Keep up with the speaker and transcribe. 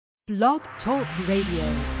Blog Talk Radio.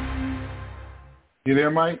 You there,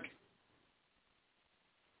 Mike?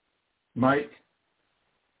 Mike?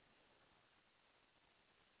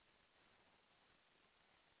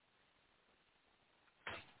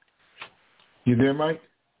 You there, Mike?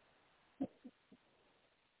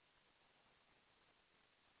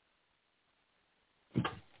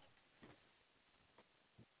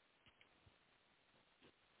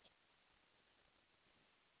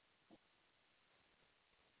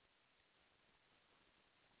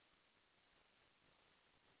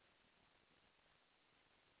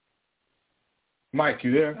 Mike,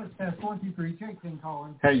 you there? Test 1, 2, 3, Jake thing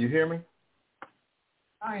calling. Hey, you hear me?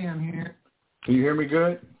 I am here. Can you hear me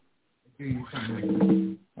good? I hear you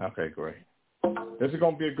something. Okay, great. This is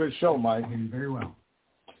going to be a good show, Mike. I hear you very well.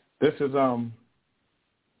 This is about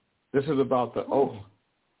the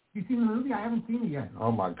You seen the movie? I haven't seen it yet.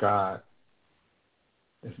 Oh my God.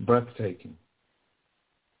 It's breathtaking.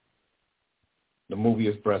 The movie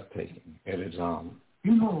is breathtaking. It is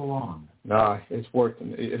You go along. Nah, it's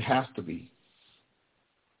working. It has to be.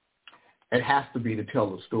 It has to be to tell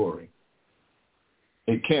the story.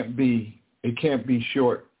 It can't be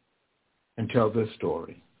short and tell this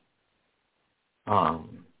story.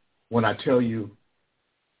 When I tell you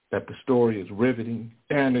that the story is riveting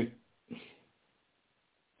and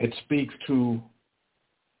it speaks to,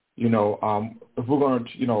 if we're going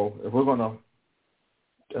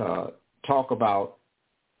to talk about,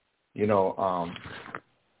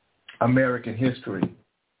 American history,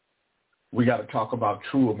 we got to talk about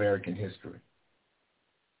true American history.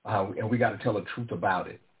 And we got to tell the truth about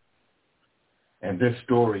it. And this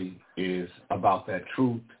story is about that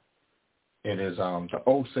truth. It is the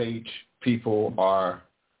Osage people are,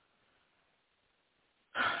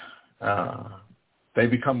 they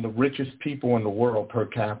become the richest people in the world per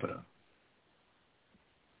capita.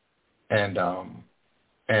 And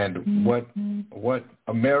what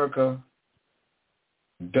America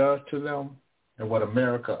does to them and what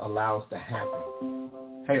America allows to happen.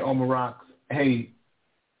 Hey, Omarox. Hey,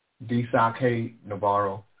 D-Sock. Hey,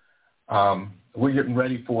 Navarro. We're getting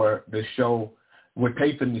ready for this show. We're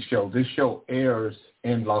taping the show. This show airs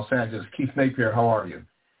in Los Angeles. Keith Napier, how are you?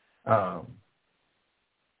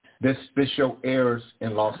 This show airs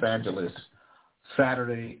in Los Angeles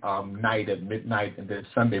Saturday night at midnight and then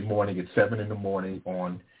Sunday morning at 7 in the morning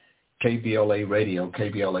on KBLA Radio,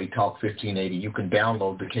 KBLA Talk 1580. You can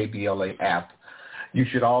download the KBLA app. You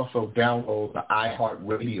should also download the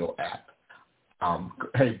iHeartRadio app.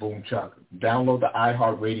 Hey, Boom Chuck, download the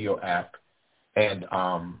iHeartRadio app and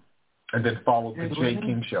then follow the Jay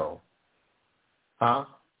King Show. Huh?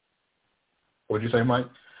 What'd you say, Mike?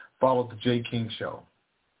 Follow the Jay King Show,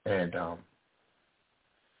 and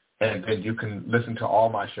then you can listen to all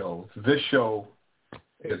my shows. This show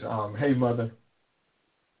is Hey Mother.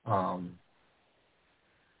 I'm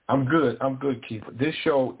good, Keith. This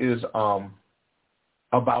show is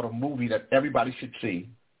about a movie that everybody should see.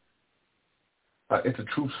 It's a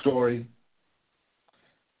true story.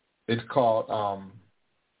 It's called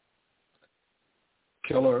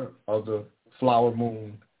Killer of the Flower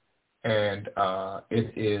Moon, and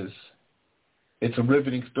it's a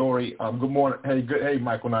riveting story. Good morning. Hey,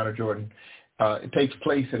 Michael Niner Jordan. It takes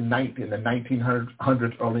place in the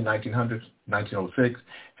 1900s, early 1900s, 1906.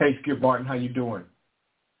 Hey, Skip Martin, how you doing?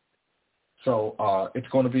 So it's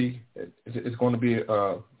going to be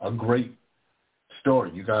a great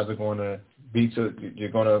story. You guys are going to you're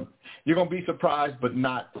going to be surprised, but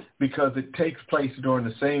not, because it takes place during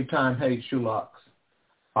the same time. Hey, Shulux.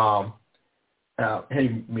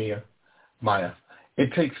 Hey, Maya.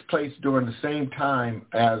 It takes place during the same time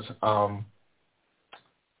as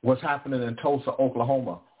what's happening in Tulsa,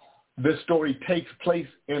 Oklahoma. This story takes place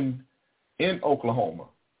in Oklahoma,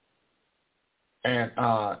 and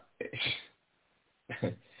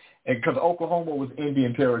because Oklahoma was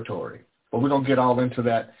Indian territory. But we're gonna get all into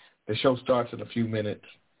that. The show starts in a few minutes.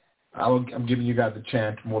 I'm giving you guys a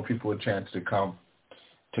chance, more people a chance to come.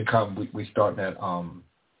 We start at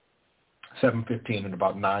 7:15 in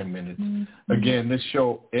about 9 minutes. Mm-hmm. Again, this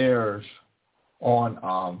show airs on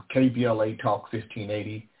KBLA Talk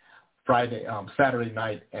 1580 Saturday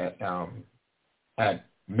night at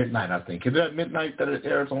midnight, I think. Is it at midnight that it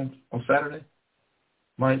airs on Saturday,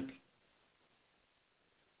 Mike?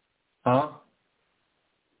 Huh?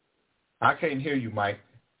 I can't hear you, Mike.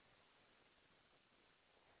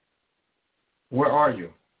 Where are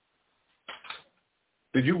you?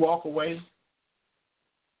 Did you walk away?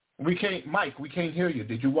 Mike, we can't hear you.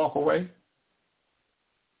 Did you walk away?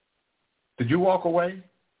 Did you walk away?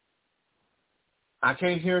 I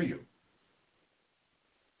can't hear you.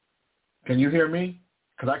 Can you hear me?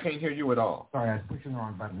 Because I can't hear you at all. Sorry, I was pushing the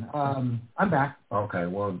wrong button. I'm back. Okay,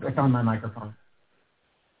 well. I found my microphone.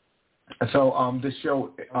 So this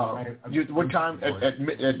show, what time? At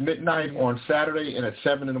midnight on Saturday and at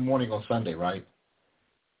 7 in the morning on Sunday, right?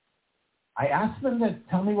 I asked them to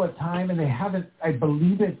tell me what time, and they have it, I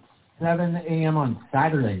believe it's 7 a.m. on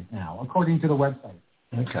Saturdays now, according to the website.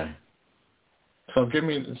 Okay. So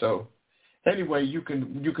anyway, you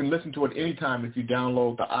can listen to it anytime if you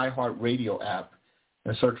download the iHeartRadio app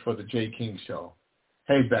and search for the Jay King Show.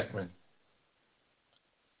 Hey, Beckman.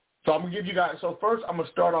 So I'm going to give you guys, so first I'm going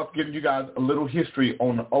to start off giving you guys a little history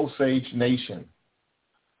on the Osage Nation.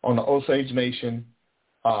 On the Osage Nation,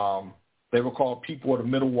 they were called people of the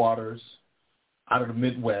Middle Waters out of the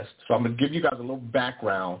Midwest. So I'm going to give you guys a little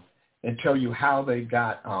background and tell you how they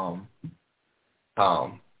got,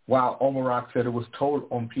 while Omar Rock said it was told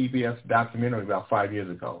on PBS documentary about 5 years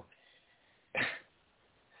ago.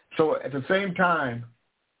 So at the same time,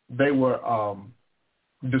 they were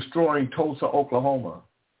destroying Tulsa, Oklahoma.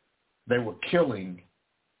 They were killing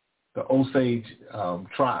the Osage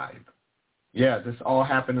tribe. Yeah, this all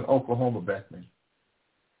happened in Oklahoma, Beckman.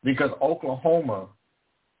 Because Oklahoma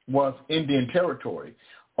was Indian territory.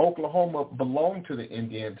 Oklahoma belonged to the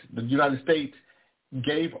Indians. The United States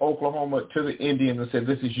gave Oklahoma to the Indians and said,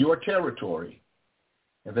 this is your territory.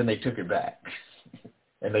 And then they took it back.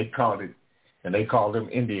 And they called them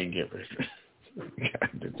Indian givers.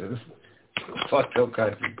 Fuck your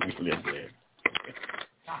country people in there.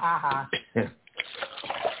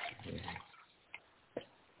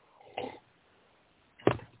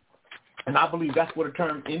 And I believe that's where the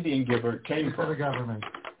term Indian giver came from. The government.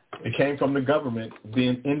 It came from the government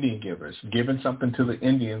being Indian givers, giving something to the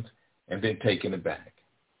Indians and then taking it back.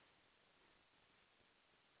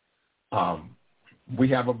 We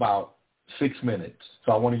have about 6 minutes,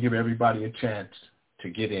 so I want to give everybody a chance to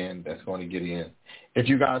get in that's going to get in. If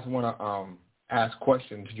you guys want to ask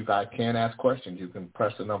questions, you guys can ask questions. You can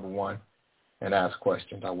press the number 1 and ask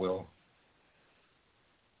questions. I will.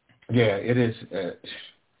 Yeah, it is.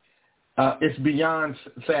 It's beyond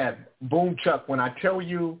sad. Boom Chuck, when I tell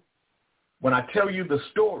you the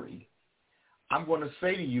story, I'm going to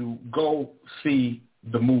say to you, go see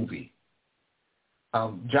the movie.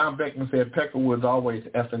 John Beckman said Peckerwood's always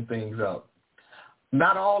effing things up.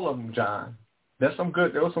 Not all of them, John. There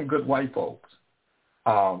were some good white folks.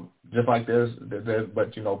 Just like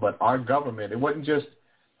but our government, it wasn't just,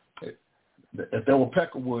 if there were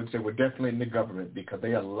Peckerwoods, they were definitely in the government because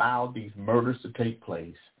they allowed these murders to take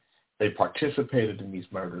place. They participated in these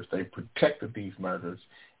murders. They protected these murders,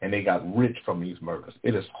 and they got rich from these murders.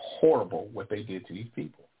 It is horrible what they did to these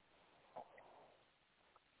people.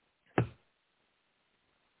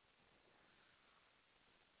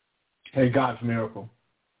 Hey, God's miracle.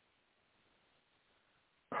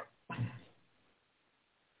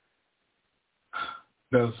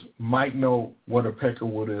 Does Mike know what a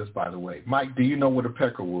peckerwood is, by the way? Mike, do you know what a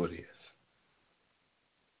peckerwood is?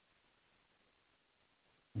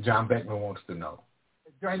 John Beckman wants to know.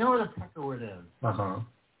 Do I know what a peckerwood is? Uh-huh.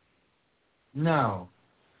 No.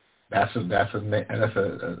 That's a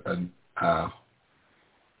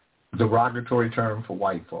derogatory term for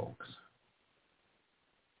white folks.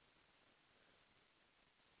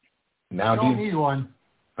 Now don't need one.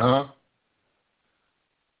 Huh?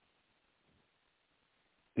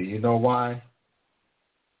 Do you know why?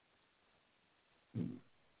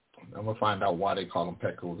 I'm going to find out why they call them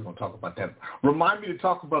peckerwoods. We're going to talk about that. Remind me to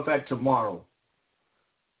talk about that tomorrow.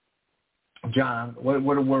 John, where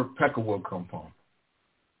the word peckerwood come from?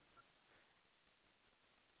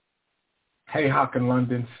 Hey, Haka in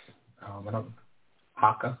London.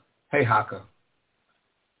 Haka? Hey, Haka.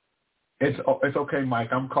 It's okay,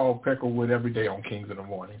 Mike. I'm called Peckerwood every day on Kings in the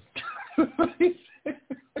Morning.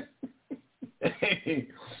 Hey,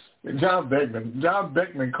 John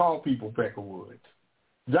Beckman called people Peckerwoods.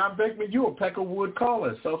 John Beckman, you a Peckerwood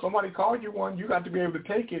caller. So if somebody called you one, you got to be able to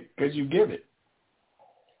take it because you give it.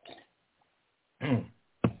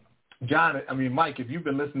 John, Mike, if you've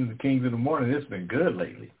been listening to Kings in the Morning, it's been good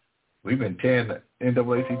lately. We've been tearing the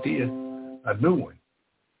NAACP a new one.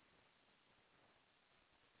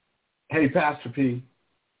 Hey, Pastor P.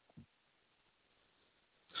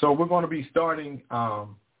 So we're going to be starting.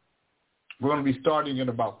 We're going to be starting in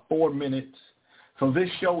about 4 minutes. So this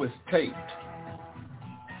show is taped.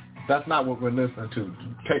 That's not what we're listening to.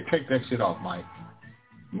 Take that shit off, Mike.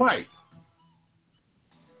 Mike,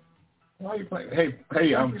 why are you playing?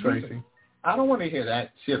 Hey, I'm Tracy. I don't want to hear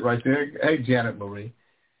that shit right there. Hey, Janet Marie.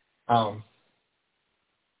 So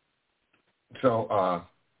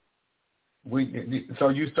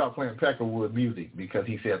you start playing Peckerwood music because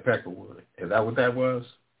he said Peckerwood. Is that what that was?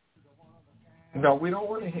 No, we don't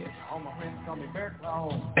want to hear. All my friends call me Bear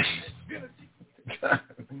Claw.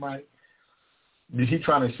 Mike, he's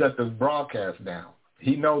trying to shut this broadcast down.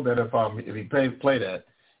 He knows that if he play that,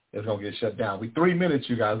 it's gonna get shut down. 3 minutes,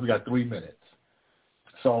 you guys. We got 3 minutes.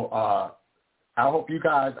 So I hope you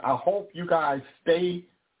guys stay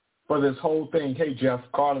for this whole thing. Hey, Jeff,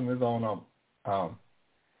 Carlin is on.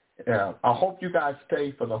 Yeah, I hope you guys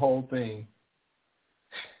stay for the whole thing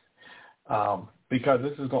because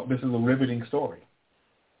this is a riveting story.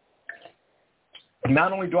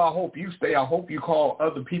 Not only do I hope you stay, I hope you call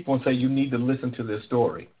other people and say you need to listen to this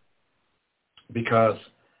story because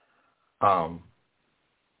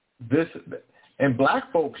this and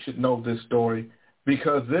black folks should know this story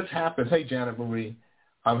because this happens. Hey, Janet Marie,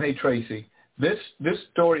 hey Tracy, this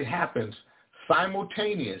story happens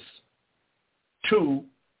simultaneous to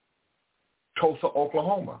Tulsa,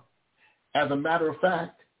 Oklahoma. As a matter of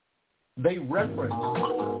fact, they reference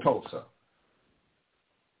Tulsa.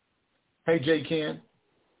 Hey, J. Ken.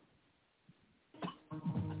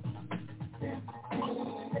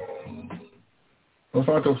 What's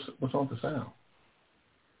wrong with the sound?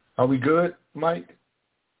 Are we good, Mike?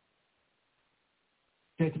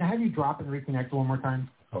 Jay, can I have you drop and reconnect one more time?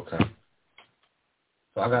 Okay.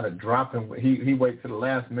 So I got to drop him. He waits to the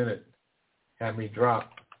last minute, have me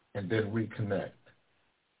drop, and then reconnect.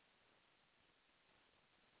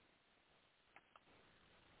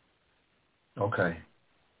 Okay.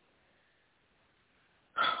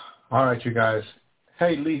 All right, you guys.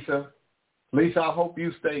 Hey, Lisa. Lisa, I hope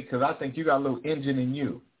you stay because I think you got a little engine in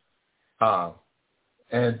you. And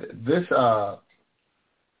this says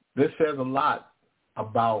a lot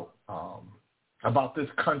about this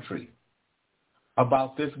country,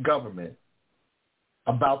 about this government,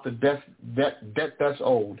 about the debt that's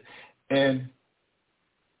owed. And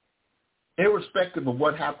irrespective of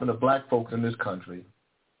what happened to black folks in this country,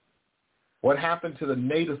 what happened to the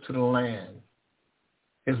natives to the land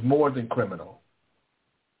is more than criminal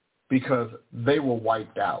because they were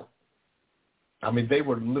wiped out. I mean, they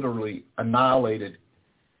were literally annihilated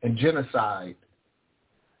and genocide.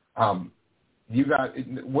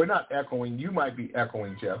 We're not echoing. You might be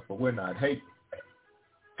echoing, Jeff, but we're not. Hey,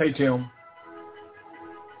 Tim.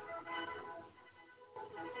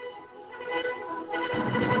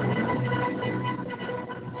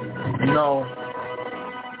 No,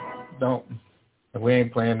 don't. We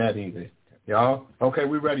ain't playing that either. Y'all? Okay,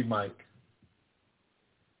 we ready, Mike.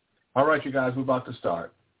 All right, you guys, we're about to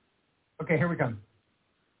start. Okay, here we come.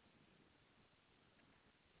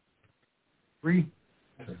 3,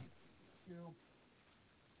 2,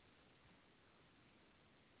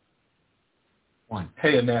 1.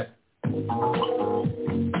 Hey, Annette.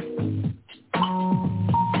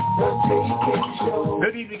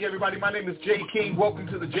 Good evening, everybody. My name is Jay King. Welcome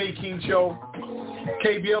to the Jay King Show.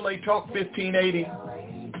 KBLA Talk 1580.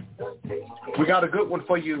 We got a good one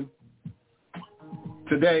for you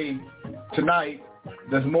today, tonight,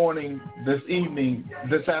 this morning, this evening,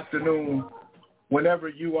 this afternoon, whenever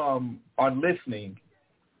you are listening.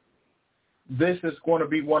 This is going to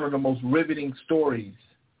be one of the most riveting stories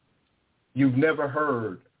you've never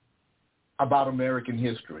heard about American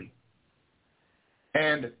history.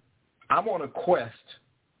 And I'm on a quest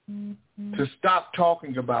to stop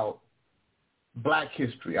talking about black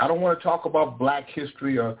history. I don't want to talk about black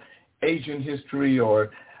history or Asian history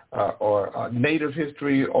or Native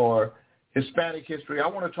history or Hispanic history. I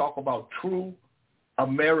want to talk about true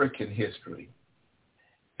American history.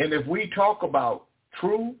 And if we talk about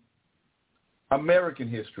true American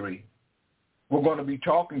history, we're going to be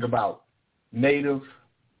talking about Native,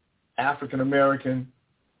 African American,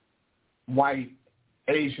 white,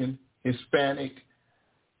 Asian, Hispanic,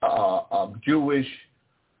 Jewish,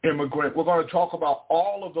 immigrant. We're going to talk about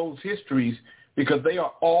all of those histories because they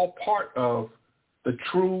are all part of the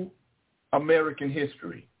true American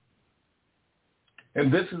history.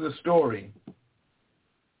 And this is a story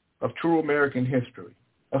of true American history,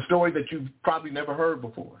 a story that you've probably never heard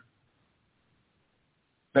before,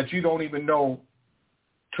 that you don't even know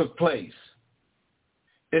took place.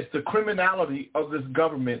 It's the criminality of this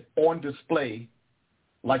government on display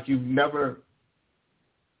like you've never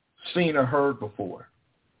seen or heard before.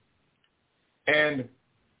 And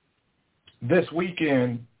this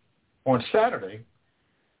weekend, on Saturday,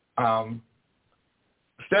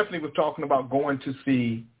 Stephanie was talking about going to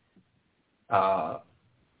see the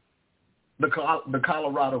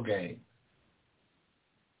Colorado game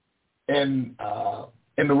in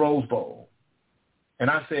the Rose Bowl. And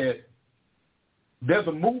I said, there's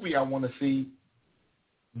a movie I want to see.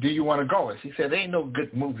 Do you want to go? And she said, there ain't no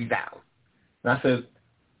good movies out. And I said,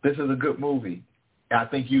 this is a good movie. I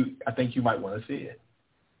think you might want to see it.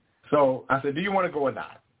 So I said, do you want to go or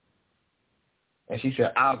not? And she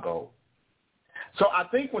said, I'll go. So I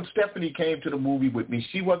think when Stephanie came to the movie with me,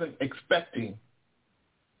 she wasn't expecting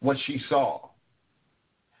what she saw.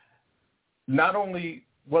 Not only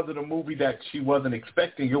was it a movie that she wasn't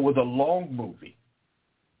expecting, it was a long movie.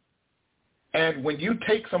 And when you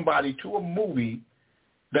take somebody to a movie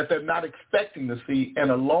that they're not expecting to see in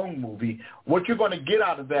a long movie, what you're going to get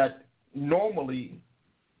out of that normally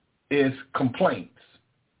is complaints.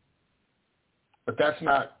 But that's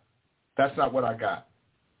not what I got.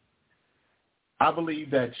 I believe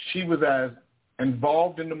that she was as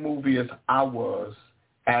involved in the movie as I was,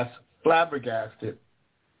 as flabbergasted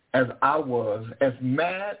as I was, as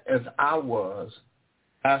mad as I was,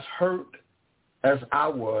 as hurt as I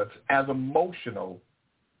was, as emotional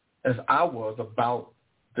as I was about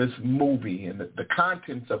this movie and the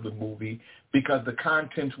contents of the movie, because the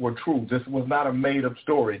contents were true. This was not a made-up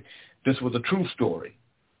story. This was a true story.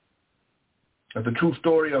 The true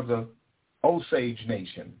story of the Osage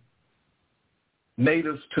Nation,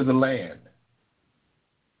 natives to the land.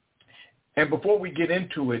 And before we get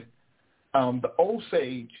into it, the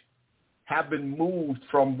Osage have been moved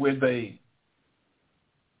from where they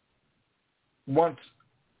once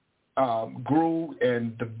grew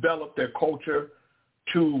and developed their culture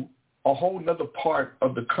to a whole nother part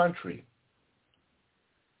of the country.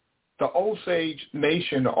 The Osage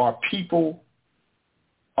Nation are people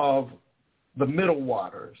of the Middle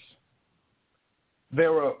Waters.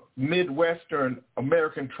 They're a Midwestern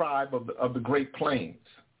American tribe of the Great Plains.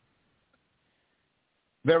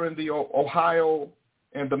 They're in the Ohio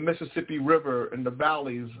and the Mississippi River and the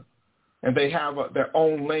valleys, and they have their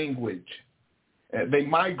own language. They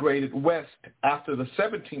migrated west after the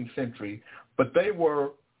 17th century, but they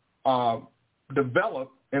were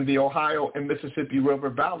developed in the Ohio and Mississippi River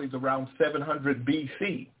valleys around 700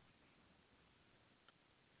 BC.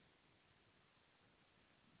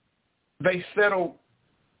 They settled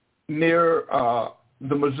near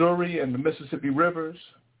the Missouri and the Mississippi rivers.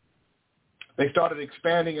 They started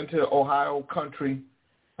expanding into Ohio country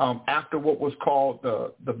after what was called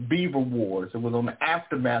the Beaver Wars. It was on the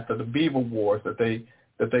aftermath of the Beaver Wars that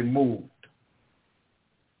they moved.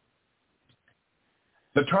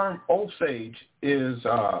 The term Osage is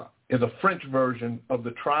a French version of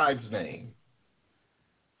the tribe's name,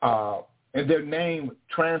 and their name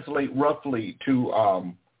translates roughly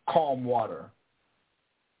to calm water.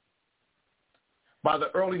 By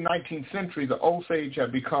the early 19th century, the Osage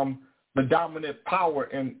had become the dominant power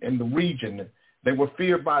in the region. They were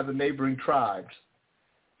feared by the neighboring tribes.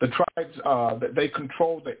 The tribes, they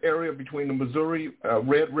controlled the area between the Missouri,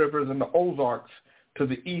 Red Rivers, and the Ozarks to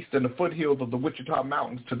the east and the foothills of the Wichita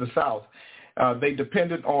Mountains to the south. They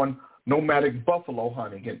depended on nomadic buffalo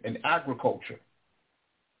hunting and agriculture.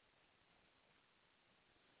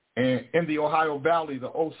 And in the Ohio Valley, the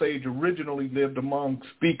Osage originally lived among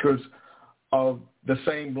speakers of the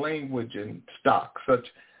same language and stock, such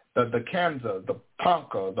the Kansa, the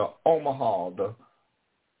Ponca, the Omaha, the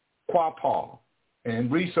Quapaw.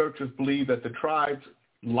 And researchers believe that the tribes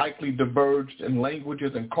likely diverged in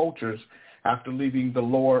languages and cultures after leaving the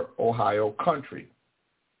lower Ohio country.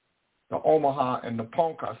 The Omaha and the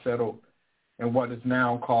Ponca settled in what is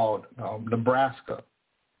now called Nebraska.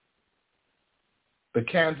 The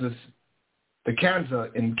Kansa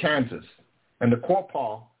in Kansas, and the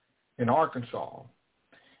Quapaw in Arkansas.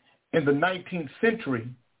 In the 19th century,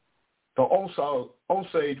 the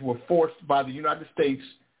Osage were forced by the United States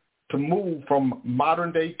to move from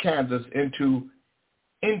modern-day Kansas into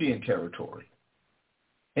Indian Territory.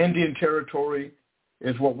 Indian Territory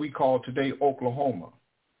is what we call today Oklahoma,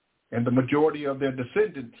 and the majority of their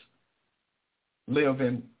descendants live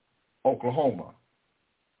in Oklahoma.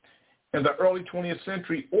 In the early 20th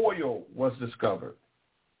century, oil was discovered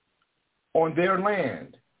on their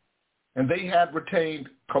land, and they had retained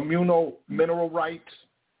communal mineral rights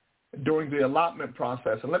during the allotment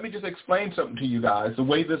process. And let me just explain something to you guys, the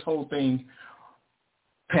way this whole thing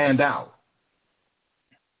panned out.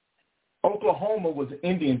 Oklahoma was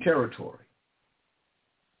Indian territory.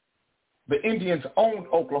 The Indians owned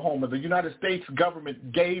Oklahoma. The United States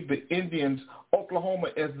government gave the Indians Oklahoma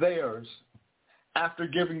as theirs after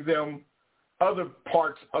giving them other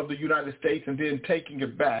parts of the United States and then taking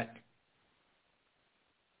it back.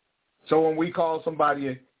 So when we call somebody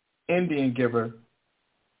an Indian giver,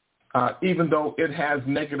 even though it has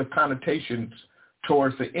negative connotations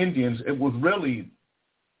towards the Indians, it was really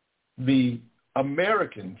the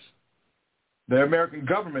Americans, the American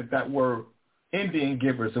government, that were Indian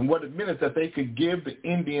givers. And what it meant is that they could give the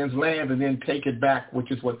Indians land and then take it back,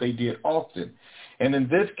 which is what they did often. And in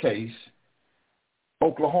this case,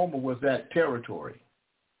 Oklahoma was that territory.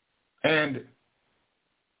 And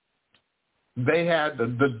they had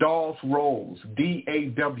the Dawes Rolls,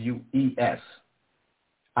 Dawes.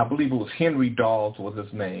 I believe it was Henry Dawes was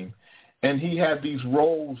his name. And he had these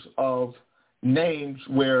rolls of names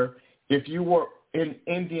where if you were in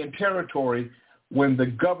Indian Territory, when the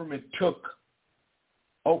government took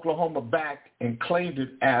Oklahoma back and claimed it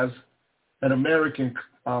as an American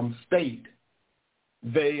state,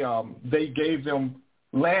 they gave them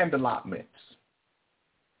land allotments.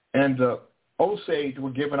 And the Osage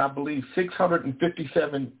were given, I believe,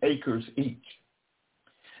 657 acres each.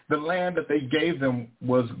 The land that they gave them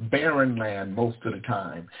was barren land most of the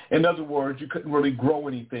time. In other words, you couldn't really grow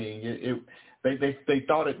anything. They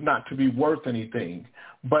thought it not to be worth anything.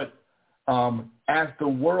 But as the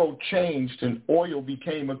world changed and oil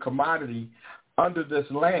became a commodity, under this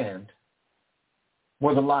land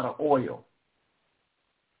was a lot of oil.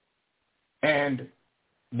 And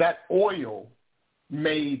that oil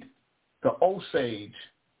made the Osage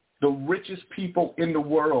the richest people in the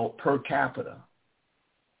world per capita.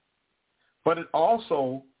 But it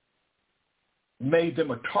also made them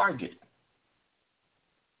a target.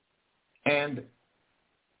 And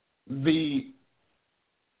the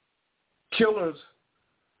killers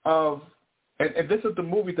of, and this is the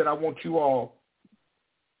movie that I want you all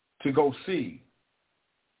to go see.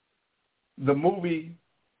 The movie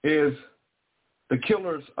is The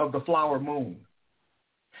Killers of the Flower Moon.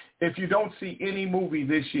 If you don't see any movie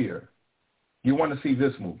this year, you want to see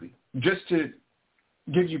this movie. Just to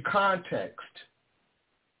give you context,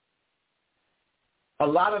 a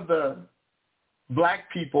lot of the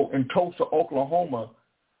black people in Tulsa, Oklahoma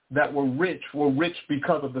that were rich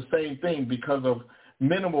because of the same thing, because of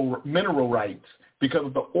mineral rights, because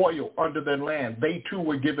of the oil under their land. They too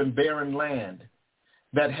were given barren land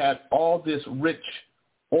that had all this rich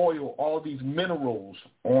oil, all these minerals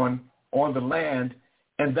on the land,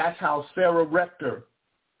 and that's how Sarah Rector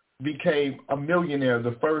became a millionaire,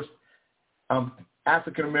 the first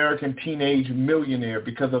African-American teenage millionaire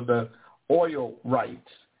because of the oil rights.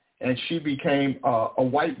 And she became a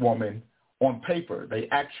white woman on paper. They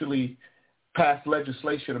actually passed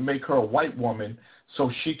legislation to make her a white woman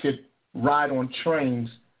so she could ride on trains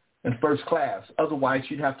in first class. Otherwise,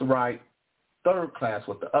 she'd have to ride third class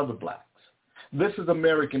with the other blacks. This is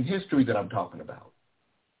American history that I'm talking about.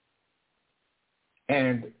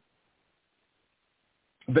 And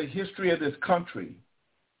the history of this country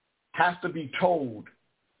has to be told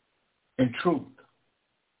in truth.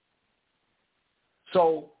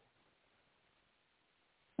 So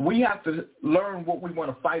we have to learn what we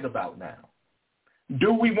want to fight about now.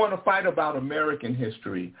 Do we want to fight about American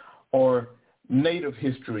history or Native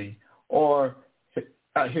history or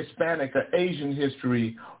Hispanic or Asian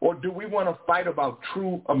history, or do we want to fight about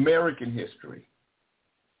true American history?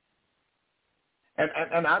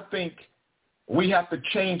 And I think we have to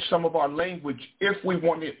change some of our language if we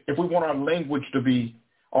want our language to be,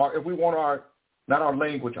 or if we want not our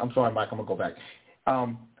language, I'm sorry, Mike, I'm going to go back.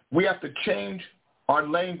 We have to change our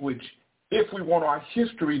language if we want our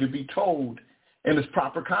history to be told in its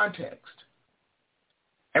proper context.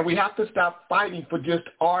 And we have to stop fighting for just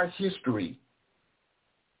our history.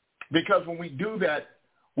 Because when we do that,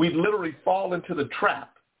 we literally fall into the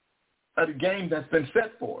trap of the game that's been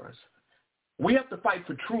set for us. We have to fight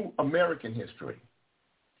for true American history,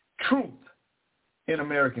 truth in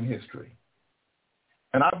American history.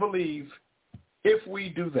 And I believe if we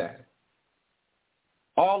do that,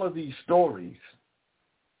 all of these stories,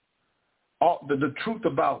 the truth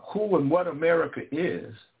about who and what America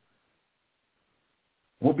is,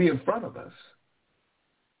 will be in front of us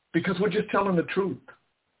because we're just telling the truth.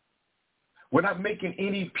 We're not making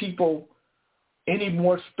any people any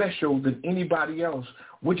more special than anybody else.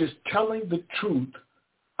 We're just telling the truth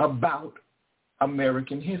about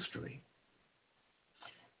American history.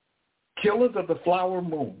 Killers of the Flower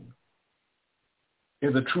Moon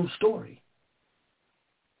is a true story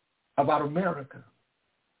about America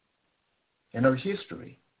and her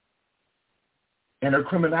history and her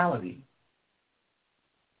criminality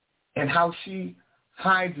and how she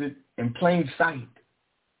hides it in plain sight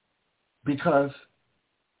because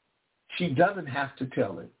she doesn't have to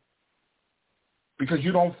tell it, because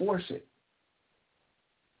you don't force it,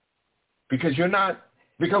 because we're not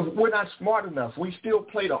smart enough. We still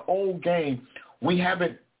play the old game. We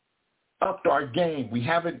haven't upped our game. We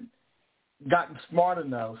haven't gotten smart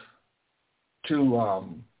enough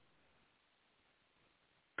to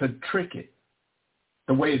trick it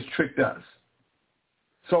the way it's tricked us.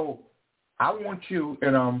 So I want you,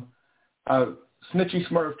 and Snitchy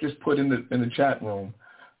Smurf just put in the chat room,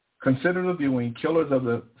 consider reviewing Killers of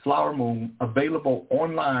the Flower Moon, available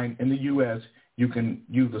online in the U.S., You can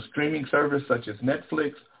use a streaming service such as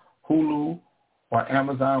Netflix, Hulu, or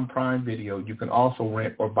Amazon Prime Video. You can also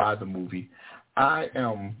rent or buy the movie. I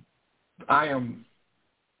am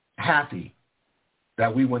happy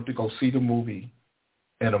that we went to go see the movie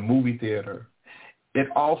in a movie theater. It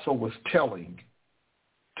also was telling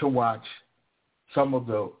to watch some of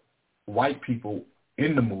the white people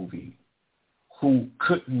in the movie who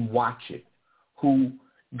couldn't watch it, who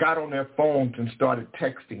got on their phones and started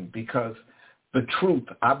texting because the truth,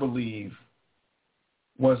 I believe,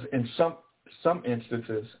 was in some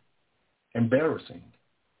instances embarrassing.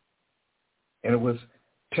 And it was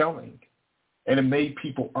telling. And it made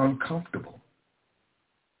people uncomfortable.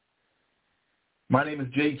 My name is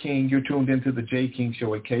Jay King. You're tuned into the Jay King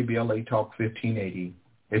Show at KBLA Talk 1580.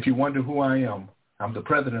 If you wonder who I am, I'm the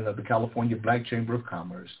president of the California Black Chamber of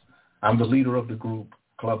Commerce. I'm the leader of the group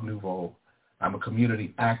Club Nouveau. I'm a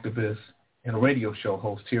community activist and a radio show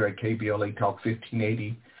host here at KBLA Talk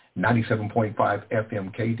 1580, 97.5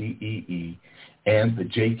 FM KDEE, and the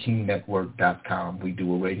JKingNetwork.com. We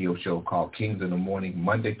do a radio show called Kings in the Morning,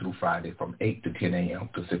 Monday through Friday from 8 to 10 a.m.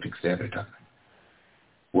 Pacific Standard Time.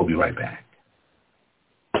 We'll be right back.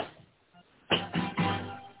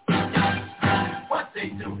 What they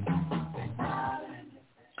do?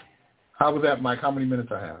 How was that, Mike? How many minutes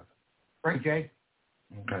I have? Right, Jay.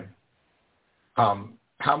 Okay.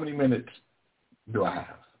 How many minutes do I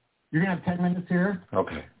have? You're going to have 10 minutes here.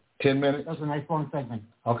 Okay. 10 minutes? That's a nice long segment.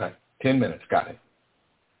 Okay. 10 minutes. Got it.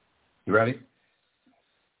 You ready?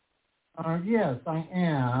 Yes, I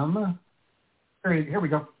am. Here we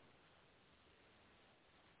go.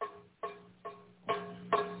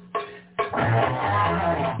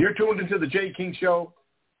 You're tuned into the Jay King Show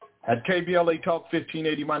at KBLA Talk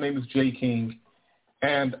 1580. My name is Jay King,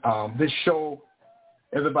 and this show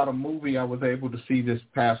is about a movie I was able to see this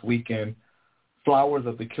past weekend, Flowers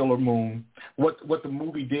of the Killer Moon. What the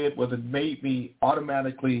movie did was it made me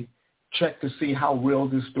automatically check to see how real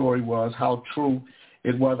this story was, how true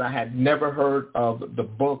it was. I had never heard of the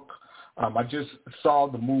book. I just saw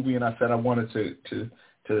the movie, and I said I wanted to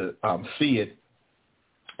see it.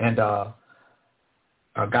 And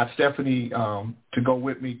I got Stephanie to go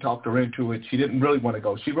with me, talked her into it. She didn't really want to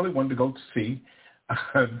go. She really wanted to go to see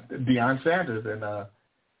Deion Sanders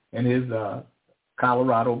and his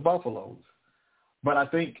Colorado Buffaloes. But I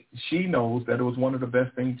think she knows that it was one of the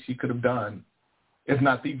best things she could have done, if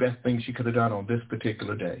not the best thing she could have done on this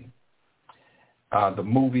particular day. The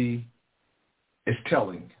movie is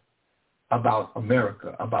telling about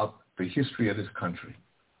America, about the history of this country.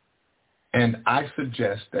 And I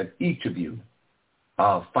suggest that each of you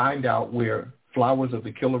find out where Flowers of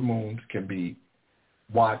the Killer Moon can be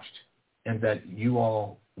watched and that you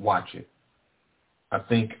all watch it. I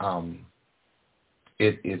think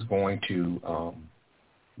it is going to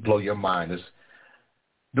blow your mind. It's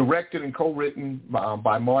directed and co-written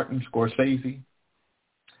by Martin Scorsese.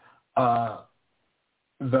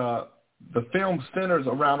 The film centers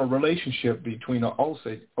around a relationship between an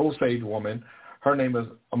Osage woman. Her name is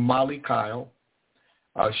Molly Kyle.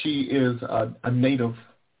 She is a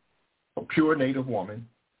pure Native woman,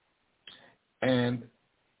 and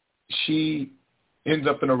she ends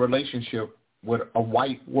up in a relationship with a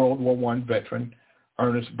white World War I veteran,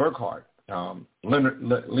 Ernest Burkhart.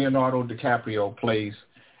 Leonardo DiCaprio plays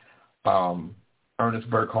Ernest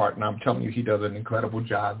Burkhart, and I'm telling you, he does an incredible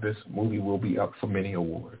job. This movie will be up for many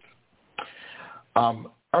awards.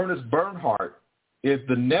 Ernest Burkhart is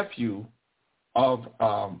the nephew of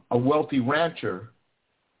a wealthy rancher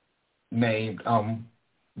named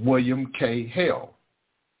William K. Hale.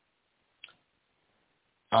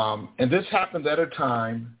 And this happened at a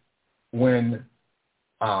time when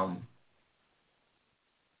I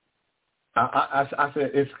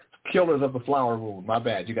said it's Killers of the Flower Moon. My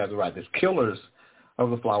bad. You guys are right. It's Killers of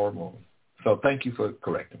the Flower Moon. So thank you for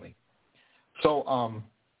correcting me. So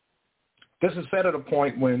this is set at a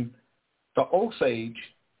point when the Osage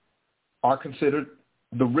are considered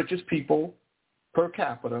the richest people per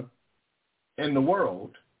capita in the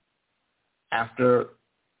world after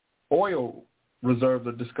oil reserves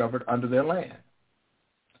are discovered under their land.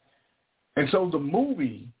 And so the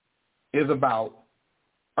movie is about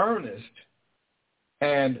Ernest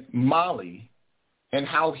and Molly and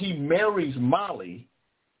how he marries Molly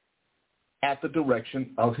at the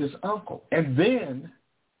direction of his uncle, and then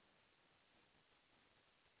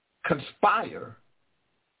conspire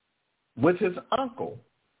with his uncle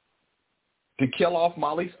to kill off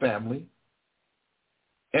Molly's family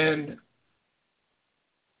and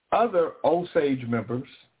other Osage members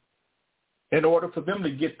in order for them to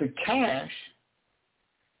get the cash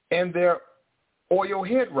and their oil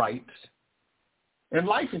head rights and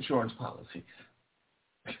life insurance policies.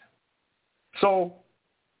 So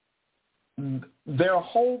their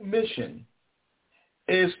whole mission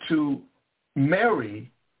is to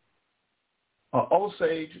marry an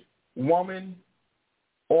Osage woman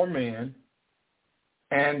or man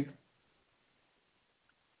and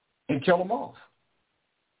kill them off.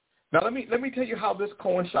 Now let me tell you how this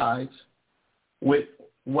coincides with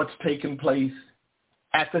what's taking place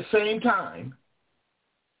at the same time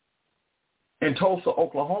in Tulsa,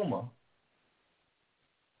 Oklahoma,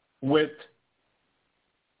 with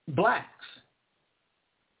blacks.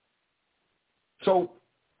 So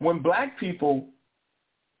when black people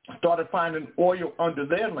started finding oil under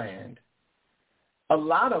their land, a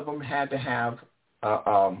lot of them had to have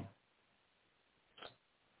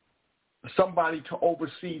somebody to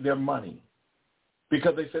oversee their money,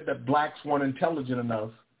 because they said that blacks weren't intelligent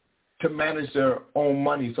enough to manage their own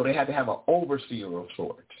money, so they had to have an overseer of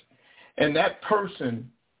sorts. And that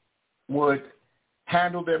person would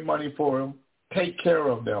handle their money for them, take care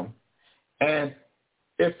of them, and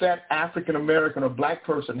if that African-American or black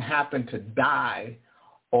person happened to die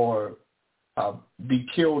or be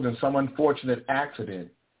killed in some unfortunate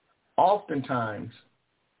accident, oftentimes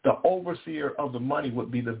the overseer of the money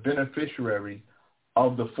would be the beneficiary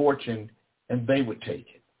of the fortune, and they would take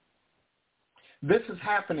it. This is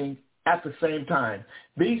happening at the same time.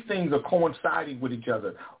 These things are coinciding with each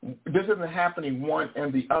other. This isn't happening one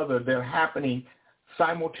and the other. They're happening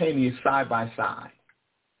simultaneous, side by side.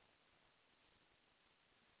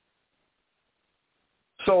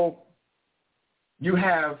 So you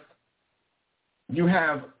have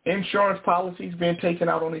insurance policies being taken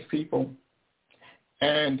out on these people,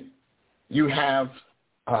 and you have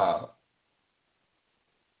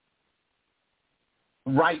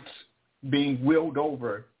rights being willed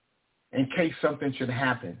over in case something should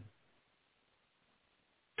happen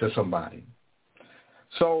to somebody.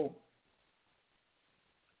 So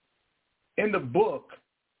in the book,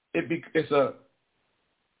 it's a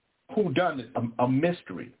whodunit, a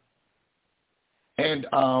mystery. And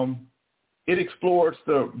it explores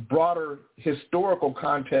the broader historical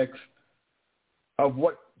context of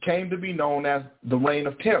what came to be known as the Reign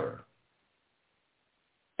of Terror,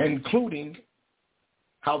 including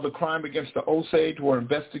how the crime against the Osage were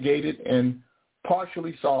investigated and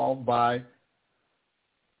partially solved by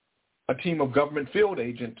a team of government field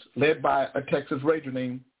agents led by a Texas Ranger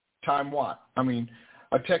named Tom White.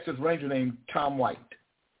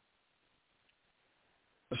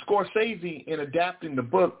 Scorsese, in adapting the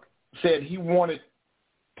book, said he wanted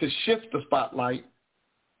to shift the spotlight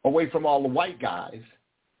away from all the white guys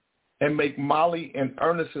and make Molly and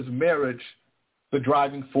Ernest's marriage the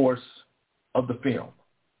driving force of the film.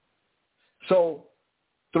 So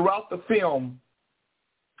throughout the film,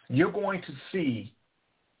 you're going to see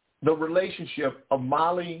the relationship of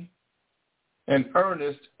Molly and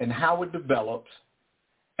Ernest and how it develops.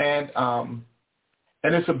 And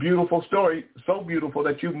it's a beautiful story, so beautiful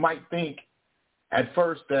that you might think at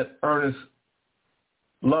first that Ernest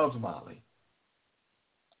loves Molly.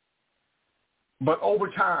 But over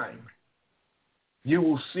time, you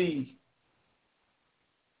will see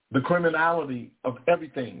the criminality of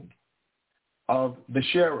everything, of the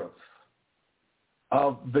sheriff,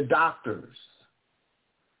 of the doctors,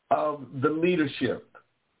 of the leadership,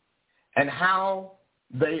 and how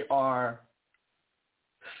they are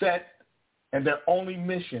set, and their only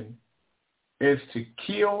mission is to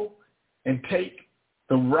kill and take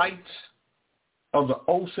the rights of the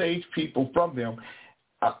Osage people from them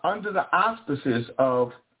under the auspices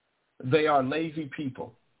of they are lazy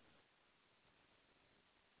people.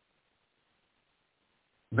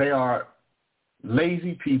 They are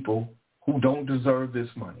lazy people who don't deserve this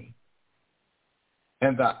money.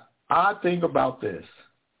 And the odd thing about this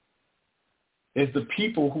is the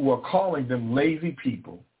people who are calling them lazy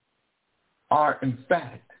people are in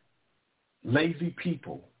fact lazy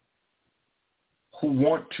people who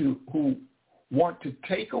want to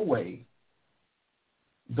take away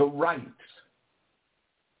the rights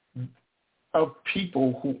of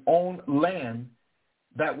people who own land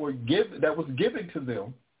that was given to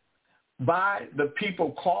them by the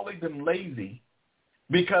people calling them lazy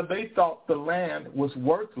because they thought the land was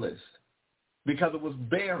worthless, because it was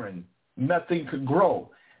barren, nothing could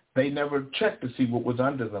grow. They never checked to see what was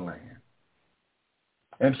under the land.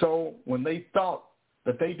 And so when they thought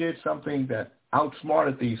that they did something that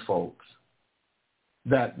outsmarted these folks,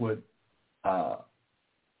 that would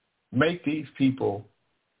make these people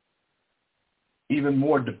even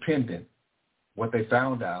more dependent, what they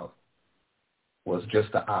found out was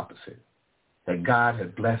just the opposite, that God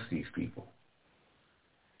had blessed these people.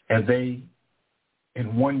 And they,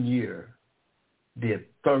 in 1 year, did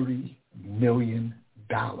 $30 million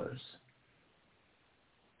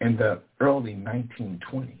in the early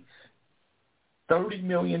 1920s. $30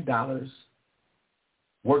 million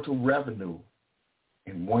worth of revenue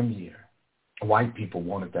in 1 year. White people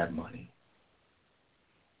wanted that money.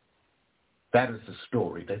 That is the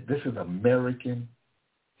story. This is American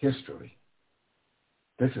history.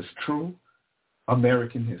 This is true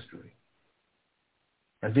American history.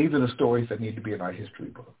 And these are the stories that need to be in our history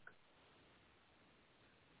book.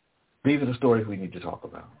 These are the stories we need to talk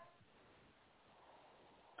about.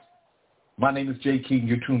 My name is Jay King.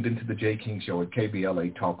 You're tuned into the Jay King Show at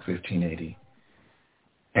KBLA Talk 1580.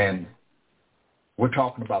 And we're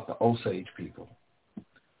talking about the Osage People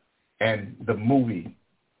and the movie,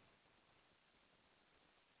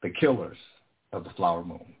 The Killers of the Flower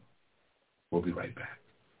Moon. We'll be right back.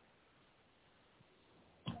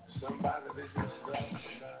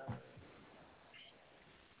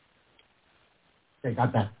 Okay,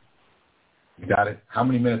 got that. You got it? How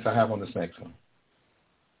many minutes I have on this next one?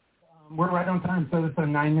 We're right on time, so it's a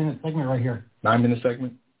 9-minute segment right here. 9-minute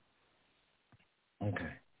segment?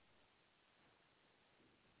 Okay.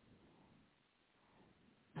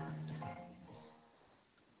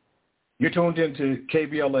 You're tuned into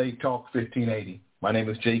KBLA Talk 1580. My name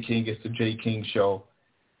is Jay King. It's the Jay King Show.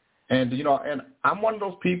 And, and I'm one of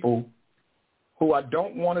those people who I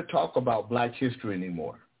don't want to talk about black history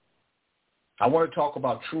anymore. I want to talk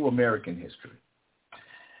about true American history.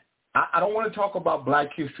 I don't want to talk about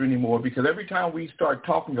black history anymore because every time we start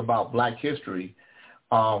talking about black history,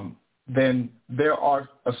 then there are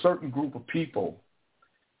a certain group of people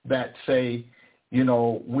that say,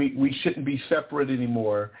 we shouldn't be separate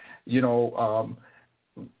anymore.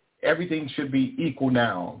 Everything should be equal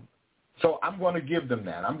now. So I'm going to give them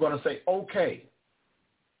that. I'm going to say, okay,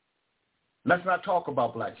 let's not talk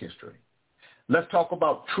about black history. Let's talk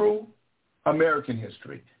about true American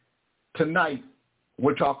history. Tonight,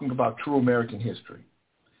 we're talking about true American history.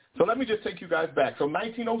 So let me just take you guys back. So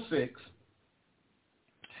 1906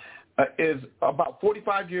 is about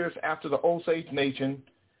 45 years after the Osage Nation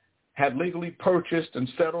had legally purchased and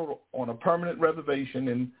settled on a permanent reservation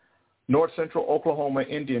in north central Oklahoma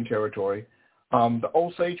Indian Territory. The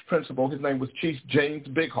Osage principal, his name was Chief James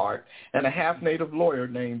Bighart, and a half-native lawyer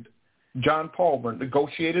named John Palmer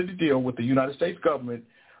negotiated a deal with the United States government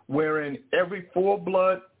wherein every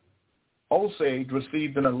full-blood Osage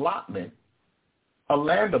received an allotment, a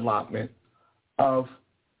land allotment of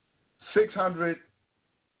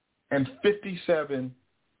 657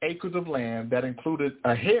 acres of land that included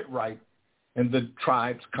a head right in the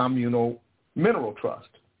tribe's communal mineral trust.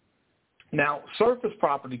 Now, surface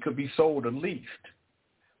property could be sold or leased,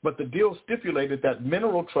 but the deal stipulated that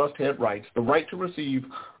mineral trust had rights, the right to receive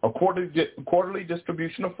a quarterly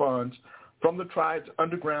distribution of funds from the tribe's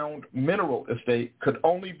underground mineral estate could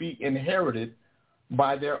only be inherited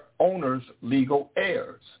by their owner's legal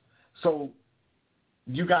heirs. So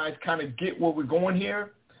you guys kind of get where we're going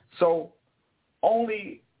here? So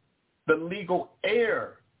only the legal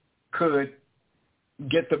heir could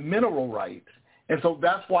get the mineral rights. And so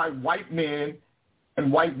that's why white men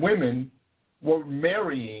and white women were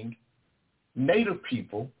marrying Native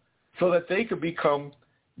people so that they could become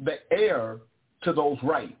the heir to those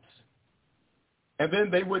rights. And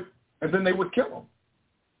then they would kill them.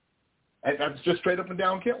 And that's just straight up and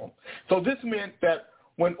down kill them. So this meant that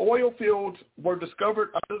when oil fields were discovered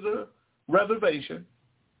under the reservation,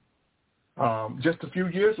 just a few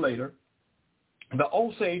years later, the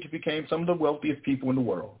Osage became some of the wealthiest people in the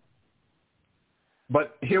world.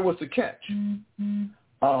 But here was the catch.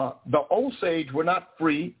 The Osage were not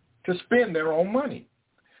free to spend their own money.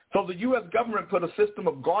 So the U.S. government put a system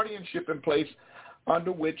of guardianship in place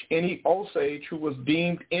under which any Osage who was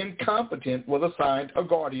deemed incompetent was assigned a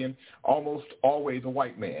guardian, almost always a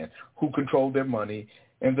white man, who controlled their money.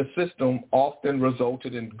 And the system often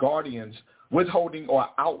resulted in guardians withholding or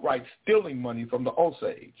outright stealing money from the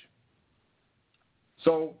Osage.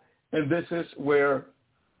 So, and this is where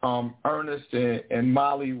Ernest and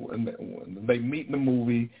Molly, when they meet in the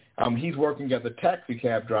movie, he's working as a taxi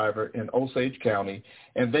cab driver in Osage County,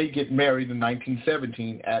 and they get married in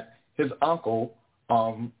 1917 at his uncle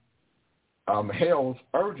Hale's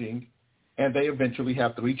urging, and they eventually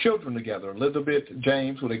have 3 children together, Elizabeth,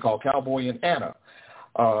 James, who they call Cowboy, and Anna.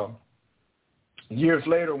 Years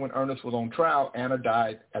later, when Ernest was on trial, Anna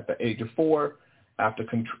died at the age of 4 after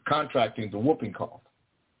contracting the whooping cough.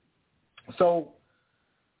 So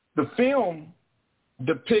the film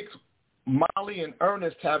depicts Molly and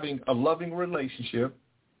Ernest having a loving relationship,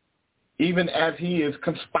 even as he is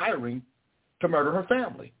conspiring to murder her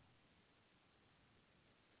family.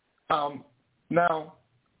 Now,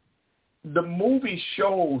 the movie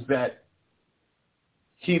shows that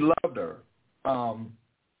he loved her.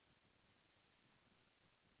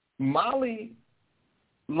 Molly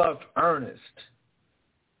loved Ernest.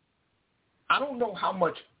 I don't know how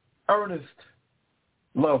much Ernest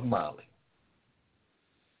loved Molly,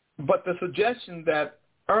 but the suggestion that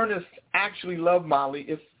Ernest actually loved Molly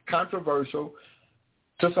is controversial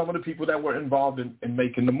to some of the people that were involved in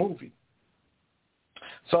making the movie.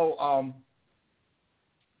 So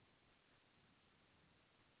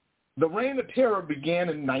the Reign of Terror began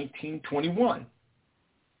in 1921,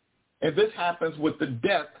 and this happens with the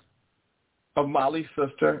death of Molly's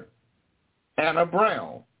sister, Anna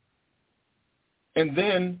Brown, and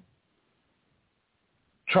then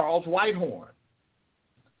Charles Whitehorn.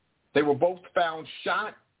 They were both found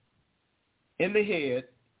shot in the head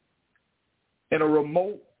in a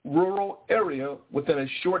remote rural area within a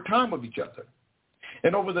short time of each other.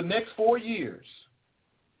 And over the next 4 years,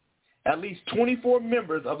 at least 24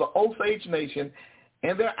 members of the Osage Nation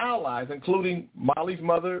and their allies, including Molly's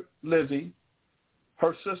mother, Lizzie,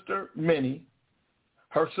 her sister, Minnie,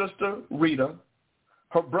 her sister, Rita,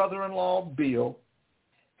 her brother-in-law, Bill,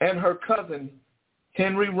 and her cousin,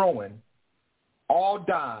 Henry Rowan, all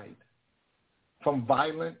died from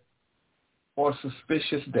violent or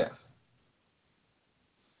suspicious death.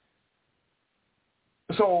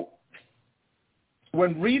 So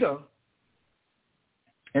when Rita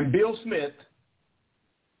and Bill Smith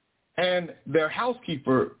and their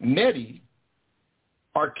housekeeper, Nettie,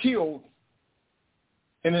 are killed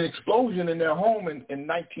in an explosion in their home in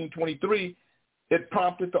 1923, it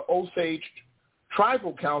prompted the Osage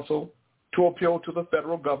Tribal Council to appeal to the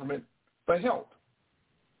federal government for help.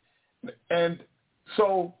 And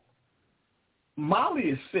so Molly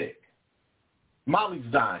is sick. Molly's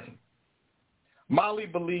dying. Molly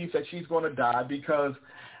believes that she's going to die because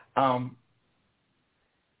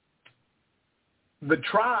the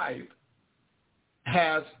tribe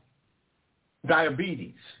has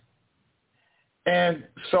diabetes. And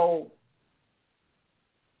so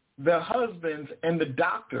the husbands and the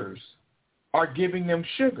doctors are giving them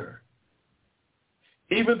sugar.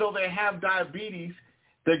 Even though they have diabetes,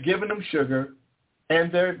 they're giving them sugar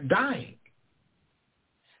and they're dying.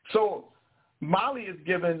 So Molly is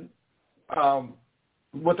given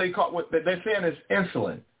what they're saying is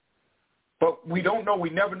insulin. But we don't know, we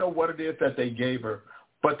never know what it is that they gave her.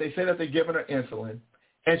 But they say that they're giving her insulin,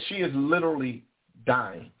 and she is literally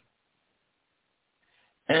dying.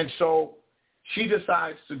 And so she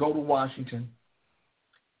decides to go to Washington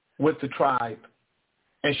with the tribe,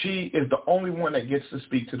 and she is the only one that gets to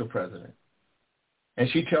speak to the president. And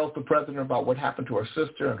she tells the president about what happened to her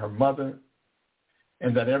sister and her mother,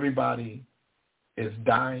 and that everybody is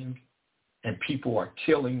dying and people are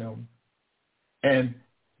killing them. And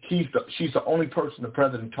she's the only person the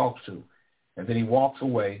president talks to. And then he walks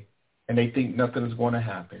away, and they think nothing is going to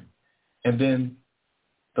happen. And then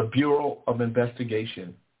the Bureau of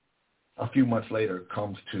Investigation, a few months later,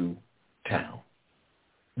 comes to town.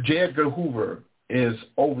 J. Edgar Hoover is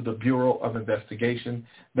over the Bureau of Investigation.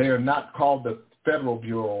 They are not called the Federal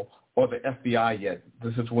Bureau or the FBI yet.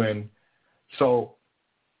 This is when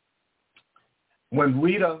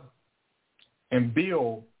Rita and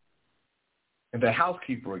Bill and the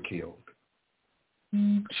housekeeper are killed,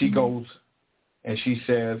 she goes and she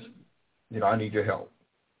says, I need your help.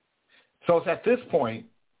 So it's at this point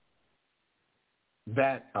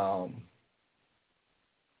that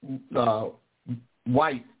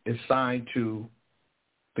White is signed to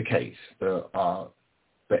the case, the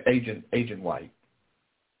agent White,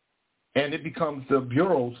 and it becomes the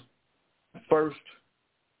Bureau's first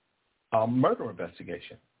murder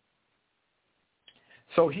investigation.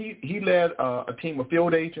 So he led a team of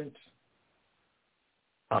field agents.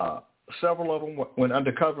 Several of them went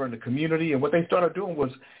undercover in the community, and what they started doing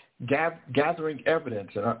was gathering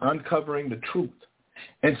evidence and uncovering the truth.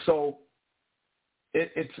 And so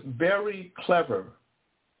it's very clever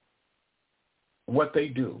what they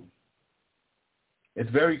do. It's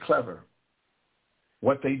very clever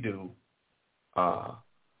what they do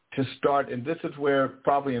to start, and this is where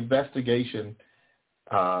probably investigation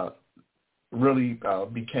really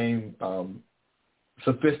became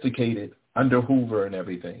sophisticated under Hoover and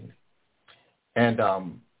everything. And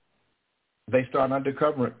they start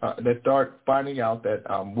they start finding out that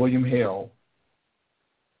William Hale,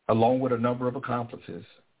 along with a number of accomplices,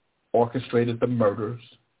 orchestrated the murders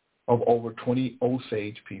of over 20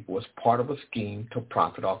 Osage people as part of a scheme to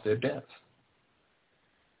profit off their deaths.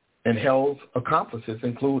 And Hale's accomplices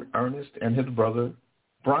include Ernest and his brother,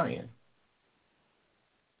 Brian,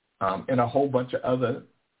 and a whole bunch of other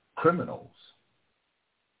criminals.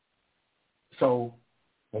 So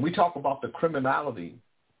when we talk about the criminality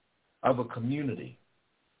of a community,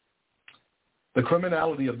 the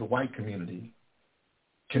criminality of the white community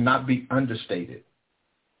cannot be understated.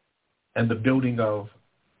 And the building of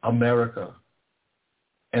America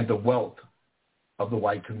and the wealth of the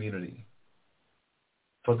white community,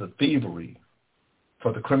 for the thievery,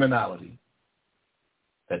 for the criminality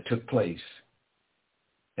that took place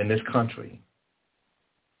in this country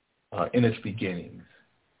in its beginnings,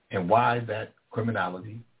 and why that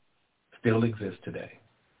criminality still exists today.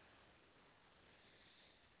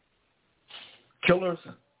 Killers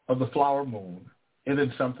of the Flower Moon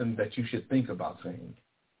isn't something that you should think about saying.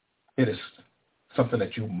 It is something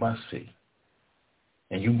that you must see,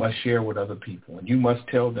 and you must share with other people, and you must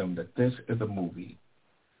tell them that this is a movie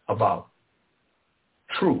about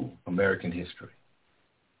true American history.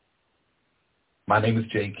 My name is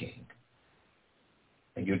Jay King,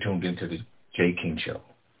 and you're tuned into the Jay King Show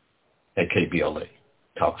at KBLA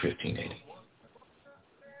Talk 1580.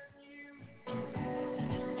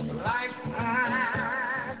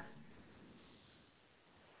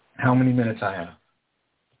 How many minutes I have?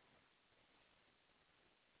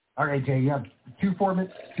 All right, Jay, you have two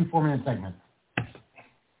 4-minute segments.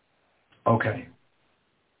 Okay.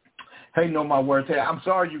 Hey, know my words. Hey, I'm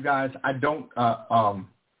sorry, you guys. I don't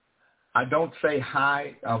say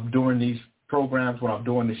hi during these programs when I'm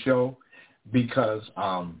doing the show because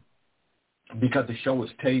the show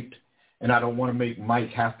is taped, and I don't want to make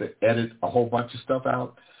Mike have to edit a whole bunch of stuff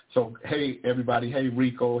out. So, hey, everybody. Hey,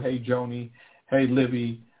 Rico. Hey, Joni. Hey,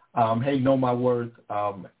 Libby. Hey, know my worth.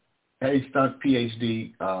 Hey, Stunt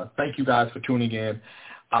PhD. Thank you guys for tuning in.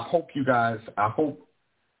 I hope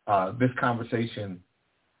this conversation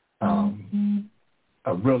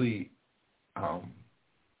really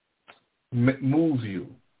moves you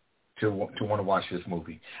to want to watch this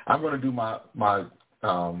movie. I'm going to do my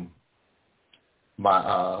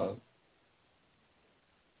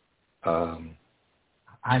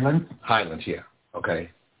Highlands, yeah.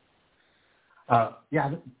 Okay.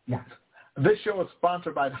 Yeah. This show is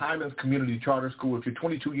sponsored by Highlands Community Charter School. If you're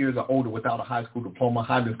 22 years or older without a high school diploma,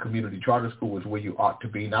 Highlands Community Charter School is where you ought to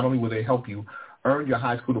be. Not only will they help you earn your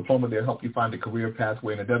high school diploma, they'll help you find a career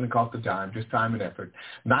pathway, and it doesn't cost a dime, just time and effort.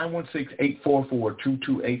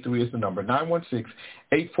 916-844-2283 is the number,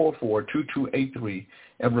 916-844-2283.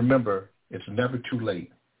 And remember, it's never too late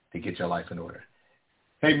to get your life in order.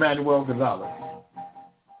 Hey, Manuel Gonzalez.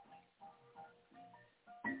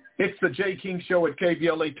 It's the Jay King Show at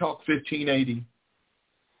KBLA Talk 1580.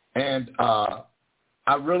 And I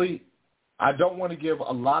don't want to give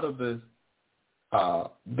a lot of this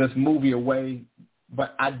movie away,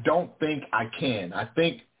 but I don't think I can. I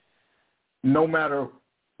think no matter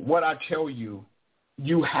what I tell you,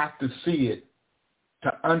 you have to see it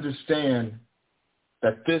to understand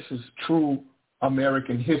that this is true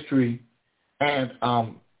American history. And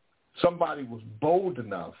somebody was bold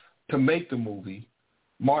enough to make the movie,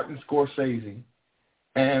 Martin Scorsese,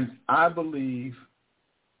 and I believe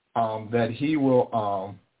that he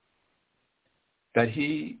will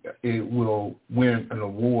win an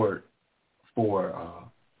award for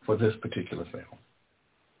this particular film.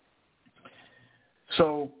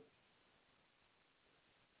 So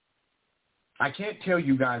I can't tell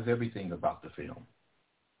you guys everything about the film.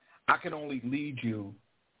 I can only lead you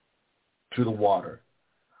to the water,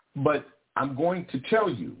 but I'm going to tell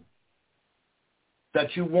you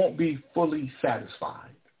that you won't be fully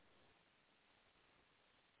satisfied.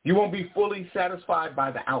 You won't be fully satisfied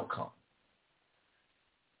by the outcome.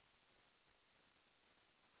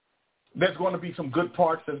 There's going to be some good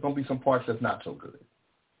parts. There's going to be some parts that's not so good.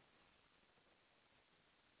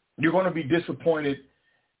 You're going to be disappointed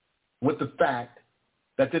with the fact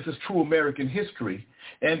that this is true American history,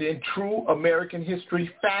 and in true American history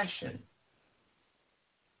fashion,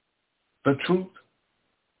 the truth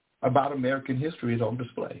about American history is on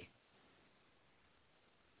display,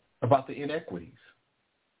 about the inequities,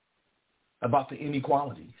 about the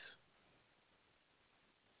inequalities,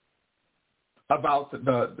 about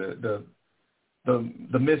the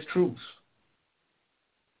mistruths.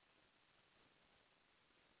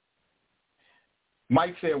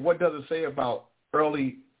 Mike said, what does it say about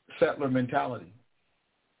early settler mentality?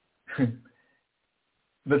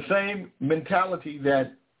 The same mentality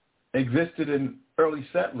that existed in early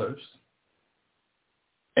settlers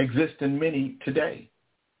exist in many today.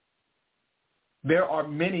 There are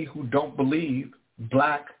many who don't believe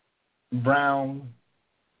black, brown,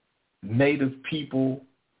 native people,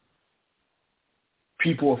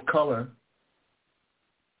 people of color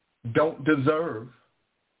don't deserve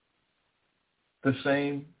the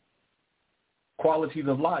same qualities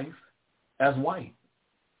of life as white,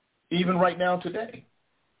 even right now today.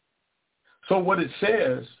 So what it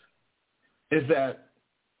says is that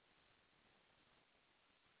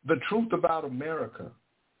the truth about America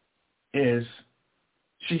is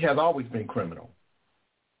she has always been criminal.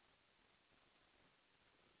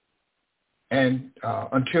 And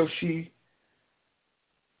until she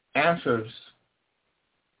answers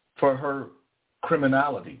for her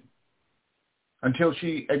criminality, until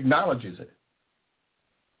she acknowledges it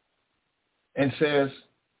and says,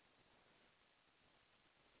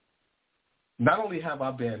 not only have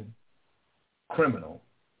I been criminal,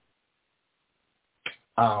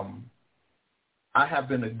 I have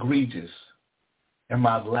been egregious in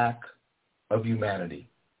my lack of humanity.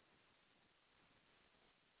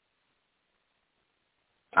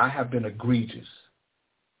 I have been egregious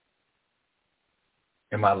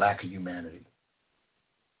in my lack of humanity.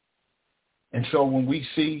 And so when we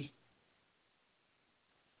see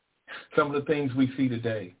some of the things we see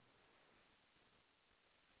today,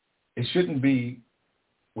 it shouldn't be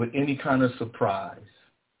with any kind of surprise.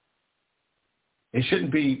 It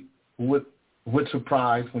shouldn't be with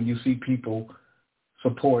surprise when you see people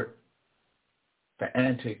support the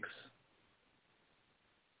antics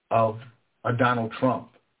of a Donald Trump,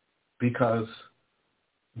 because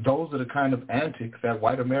those are the kind of antics that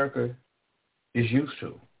white America is used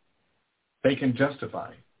to. They can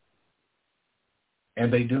justify,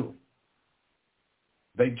 and they do.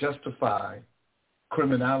 They justify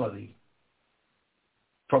criminality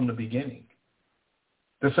from the beginning.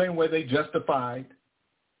 The same way they justified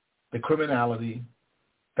the criminality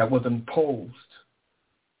that was imposed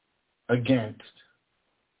against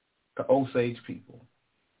the Osage people.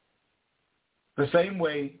 The same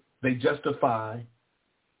way they justify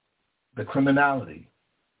the criminality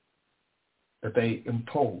that they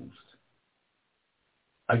imposed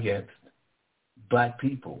against black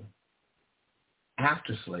people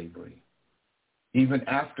after slavery, even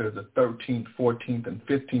after the 13th, 14th, and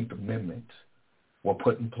 15th Amendments were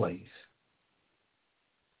put in place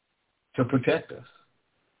to protect us.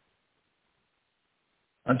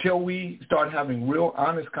 Until we start having real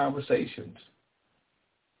honest conversations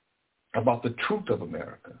about the truth of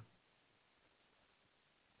America,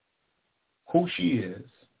 who she is,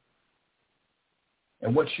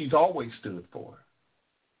 and what she's always stood for,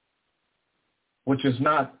 which is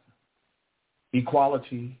not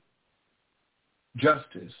equality,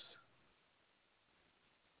 justice,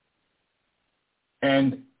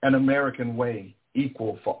 and an American way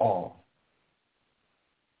equal for all.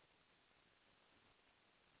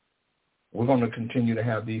 We're going to continue to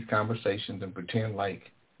have these conversations and pretend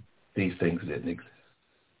like these things didn't exist.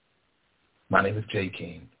 My name is Jay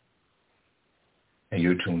King, and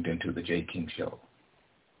you're tuned into the Jay King Show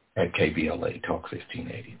at KBLA Talk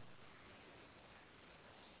 1580.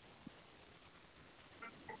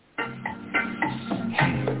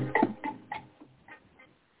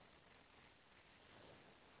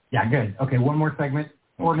 Yeah, good. Okay, one more segment.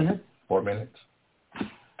 4 minutes? 4 minutes.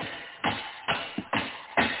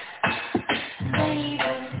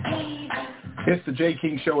 It's the Jay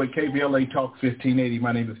King Show at KBLA Talk 1580.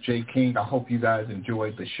 My name is Jay King. I hope you guys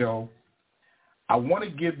enjoyed the show. I want to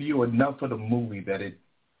give you enough of the movie that it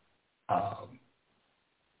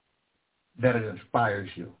inspires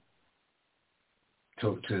you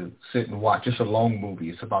to sit and watch. It's a long movie.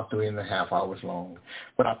 It's about 3.5 hours long.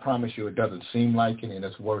 But I promise you it doesn't seem like it, and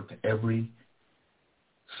it's worth every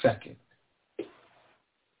second.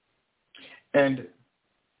 And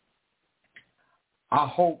I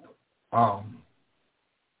hope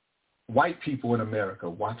white people in America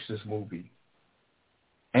watch this movie.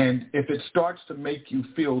 And if it starts to make you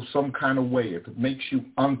feel some kind of way, if it makes you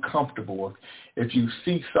uncomfortable, if you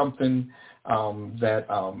see something that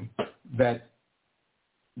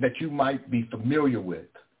you might be familiar with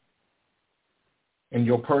in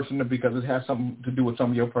your person, because it has something to do with some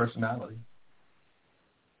of your personality,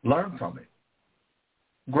 learn from it,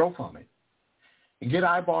 grow from it, and get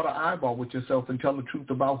eyeball to eyeball with yourself and tell the truth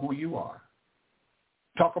about who you are.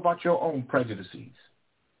 Talk about your own prejudices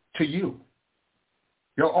to you,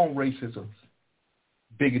 your own racisms,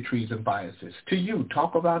 bigotries, and biases to you.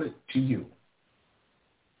 Talk about it to you.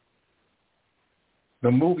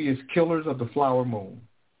 The movie is Killers of the Flower Moon.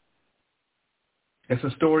 It's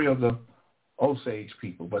a story of the Osage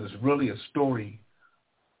people, but it's really a story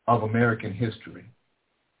of American history,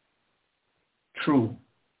 true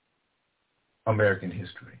American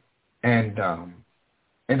history. And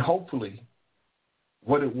hopefully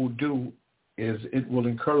what it will do is it will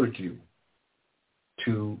encourage you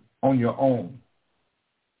to, on your own,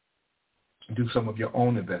 do some of your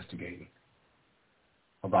own investigating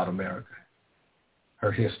about America,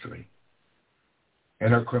 her history,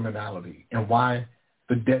 and her criminality, and why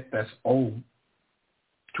the debt that's owed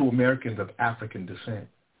to Americans of African descent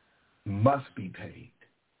must be paid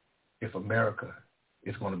if America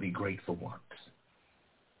is going to be great for once.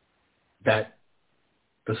 That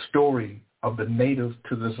the story of the natives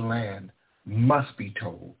to this land must be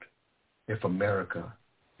told if America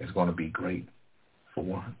is going to be great for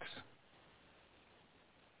once.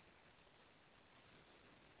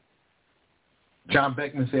 John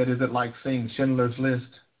Beckman said, is it like seeing Schindler's List?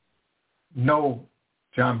 No,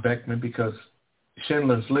 John Beckman, because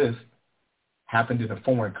Schindler's List happened in a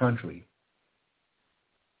foreign country.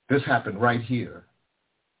 This happened right here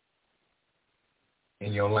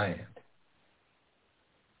in your land,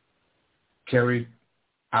 carried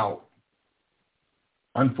out,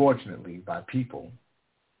 unfortunately, by people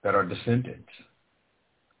that are descendants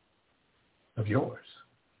of yours.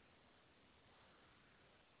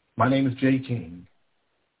 My name is Jay King,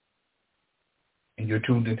 and you're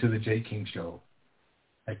tuned into the Jay King Show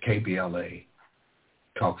at KBLA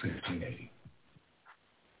Talk 1580.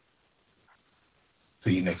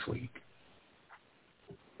 See you next week.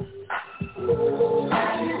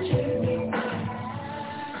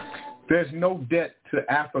 There's no debt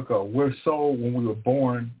to Africa. We're sold when we were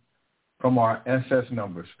born from our SS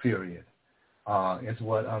numbers, period. It's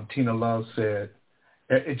what Tina Love said.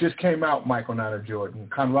 It just came out, Michael Niner Jordan.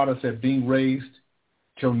 Conrado said, being raised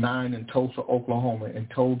till 9 in Tulsa, Oklahoma, and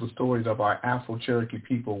told the stories of our Afro-Cherokee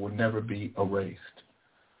people will never be erased.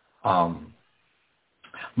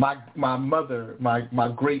 My mother, my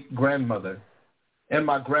great-grandmother, and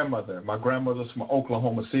my grandmother's from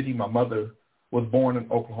Oklahoma City. My mother was born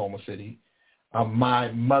in Oklahoma City.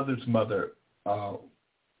 My mother's mother,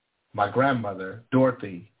 my grandmother,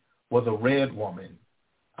 Dorothy, was a red woman.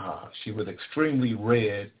 She was extremely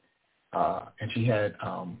red, and she had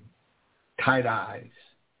tight eyes.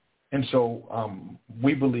 And so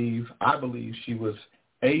I believe she was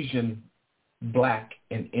Asian, black,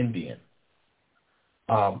 and Indian.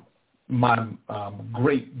 My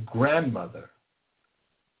great-grandmother,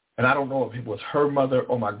 and I don't know if it was her mother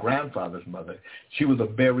or my grandfather's mother, she was a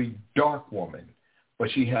very dark woman, but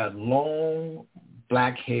she had long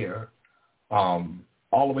black hair all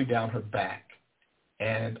the way down her back.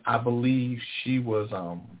 And I believe she was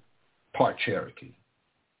part Cherokee.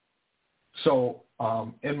 So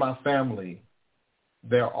in my family,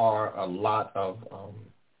 there are a lot of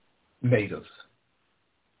natives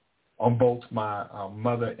on both my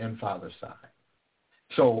mother and father's side.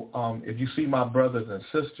 So if you see my brothers and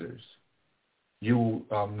sisters, you'll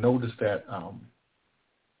notice that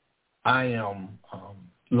I am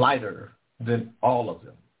lighter than all of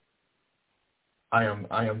them. I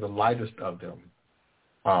am the lightest of them.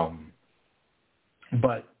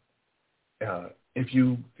 But if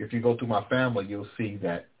you go through my family, you'll see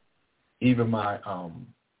that even my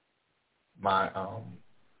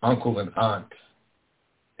uncle and aunt,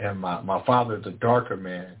 and my father's a darker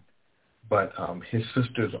man, but his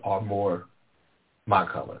sisters are more my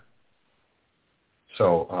color.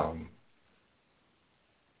 So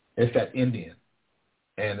it's that Indian,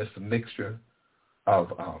 and it's a mixture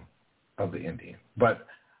of the Indian. But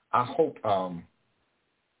I hope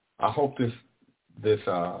this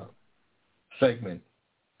segment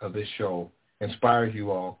of this show inspires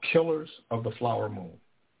you all. Killers of the Flower Moon.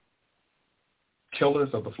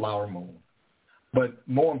 Killers of the Flower Moon. But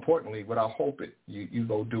more importantly, what I hope you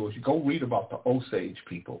go do is you go read about the Osage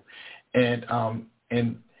people, and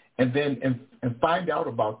find out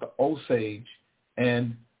about the Osage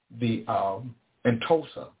and the and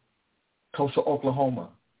Tulsa, Oklahoma,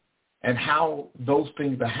 and how those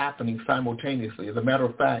things are happening simultaneously. As a matter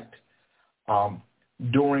of fact,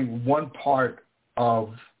 during one part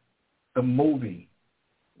of the movie,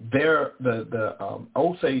 the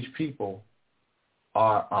Osage people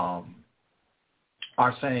are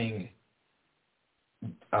saying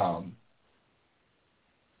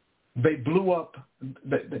they blew up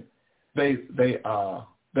they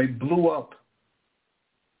blew up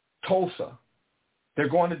Tulsa. They're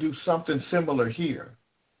going to do something similar here.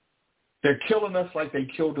 They're killing us like they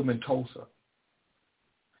killed them in Tulsa.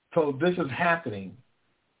 So this is happening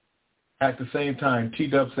at the same time.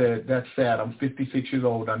 T-Dub said, that's sad. I'm 56 years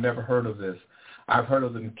old. I never heard of this. I've heard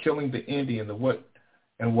of them killing the Indian, the what,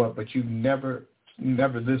 but you never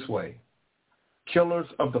this way. Killers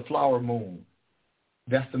of the Flower Moon.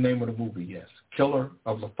 That's the name of the movie, yes. Killer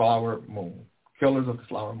of the Flower Moon. Killers of the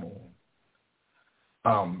Flower Moon.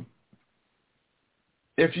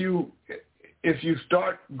 If you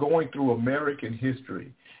start going through American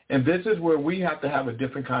history, and this is where we have to have a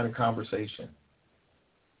different kind of conversation.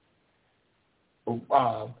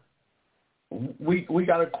 We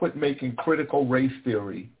got to quit making critical race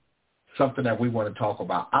theory something that we want to talk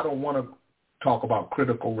about. I don't want to talk about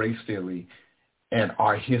critical race theory and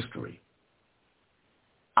our history.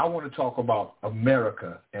 I want to talk about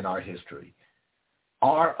America and our history,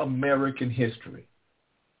 our American history,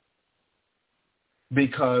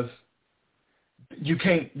 because you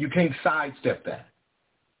can't sidestep that.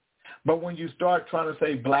 But when you start trying to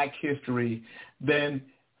say black history, then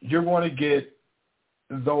you're going to get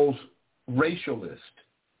those racialists,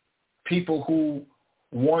 people who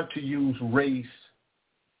want to use race,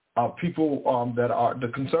 people that are the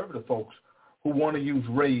conservative folks who want to use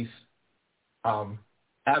race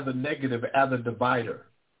as a negative, as a divider,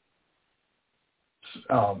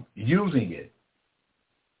 using it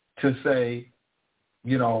to say,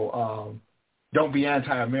 don't be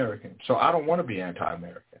anti-American. So I don't want to be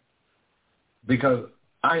anti-American because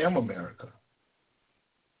I am America.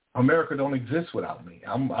 America don't exist without me.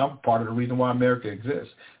 I'm part of the reason why America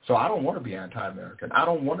exists. So I don't want to be anti-American. I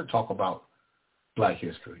don't want to talk about black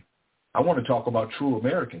history. I want to talk about true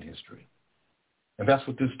American history. And that's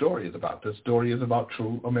what this story is about. This story is about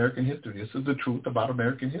true American history. This is the truth about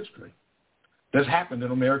American history. This happened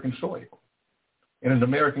in American soil, in an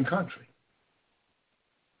American country.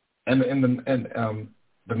 And in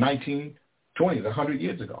the 1920s, 100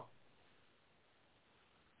 years ago.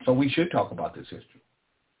 So we should talk about this history.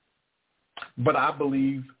 But I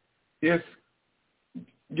believe if,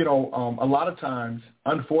 a lot of times,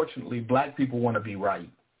 unfortunately, black people want to be right.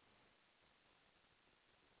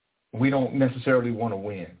 We don't necessarily want to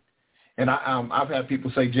win. And I've had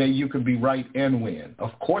people say, Jay, you can be right and win.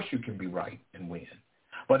 Of course you can be right and win.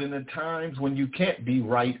 But in the times when you can't be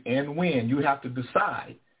right and win, you have to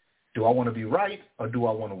decide, do I want to be right or do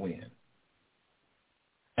I want to win?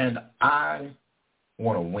 And I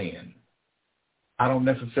want to win. I don't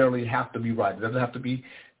necessarily have to be right. It doesn't have to be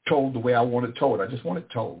told the way I want it told. I just want it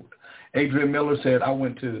told. Adrian Miller said, I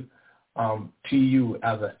went to TU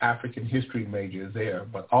as an African history major there,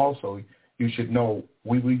 but also you should know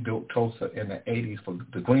we rebuilt Tulsa in the 80s for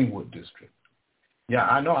the Greenwood district. Yeah,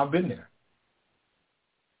 I know. I've been there.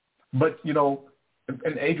 But,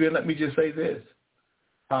 and Adrian, let me just say this.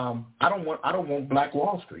 I don't want Black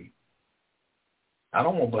Wall Street. I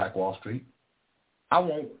don't want Black Wall Street. I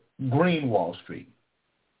want Green Wall Street.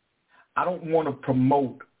 I don't want to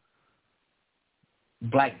promote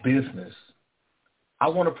black business. I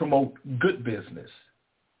want to promote good business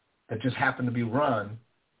that just happen to be run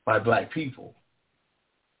by black people.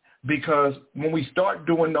 Because when we start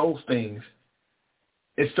doing those things,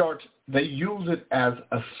 they use it as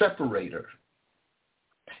a separator.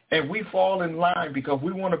 And we fall in line because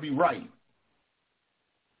we want to be right.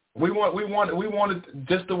 We want it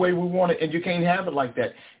just the way we want it, and you can't have it like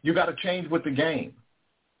that. You got to change with the game.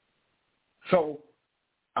 So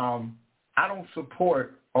I don't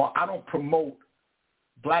support or I don't promote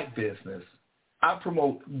black business. I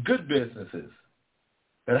promote good businesses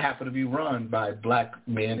that happen to be run by black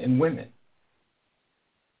men and women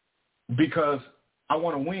because I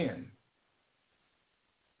want to win.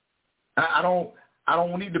 I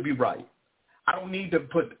don't need to be right. I don't need to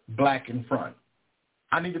put black in front.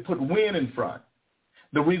 I need to put win in front.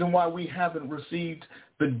 The reason why we haven't received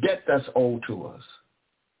the debt that's owed to us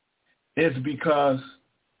is because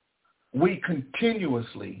we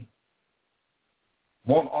continuously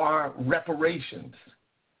want our reparations,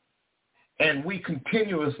 and we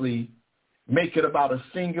continuously make it about a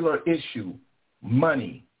singular issue,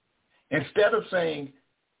 money, instead of saying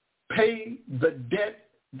pay the debt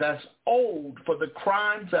that's owed for the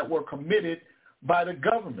crimes that were committed by the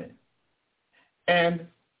government. And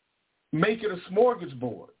make it a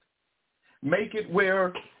smorgasbord. Make it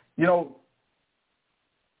where,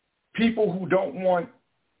 people who don't want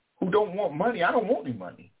money. I don't want any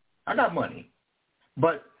money. I got money.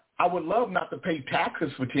 But I would love not to pay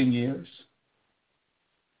taxes for 10 years.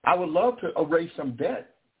 I would love to erase some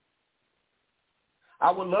debt.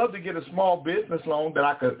 I would love to get a small business loan that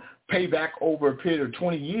I could pay back over a period of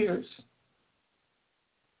 20 years.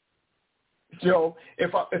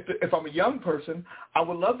 If I'm a young person, I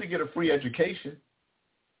would love to get a free education.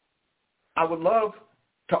 I would love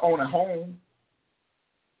to own a home.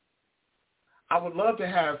 I would love to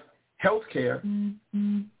have health care.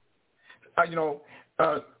 Mm-hmm.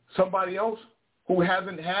 Somebody else who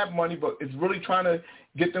hasn't had money but is really trying to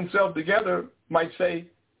get themselves together might say,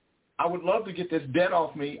 I would love to get this debt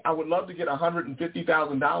off me. I would love to get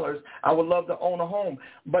 $150,000. I would love to own a home.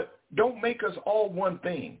 But don't make us all one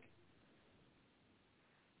thing.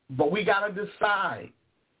 But we got to decide.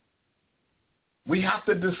 We have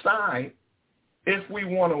to decide if we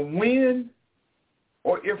want to win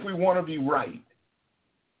or if we want to be right.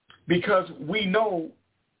 Because we know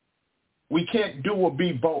we can't do or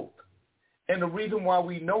be both. And the reason why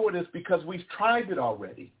we know it is because we've tried it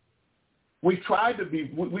already. We've tried to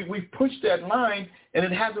be, we've pushed that line, and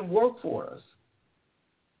it hasn't worked for us.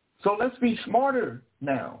 So let's be smarter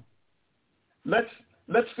now. Let's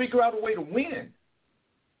figure out a way to win.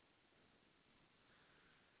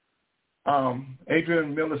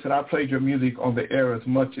 Adrian Miller said, I played your music on the air as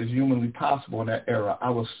much as humanly possible in that era. I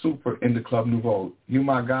was super into Club Nouveau. You,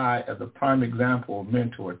 my guy, as a prime example,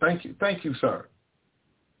 mentor. Thank you. Thank you, sir.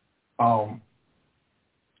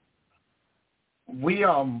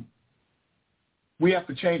 We have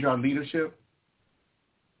to change our leadership.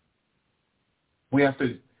 We have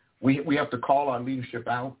to call our leadership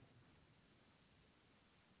out.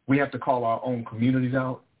 We have to call our own communities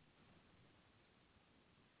out.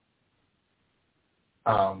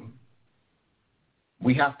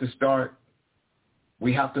 We have to start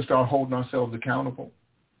holding ourselves accountable.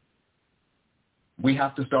 We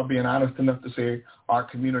have to start being honest enough to say our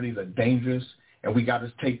communities are dangerous, and we got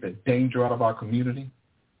to take the danger out of our community.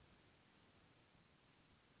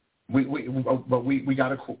 We got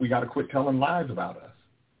to quit telling lies about us.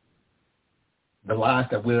 The lies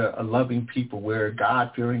that we're a loving people, we're a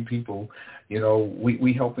God-fearing people.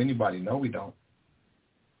 We help anybody. No, we don't.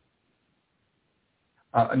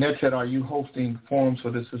 Annette said, are you hosting forums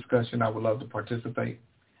for this discussion? I would love to participate.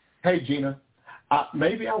 Hey, Gina,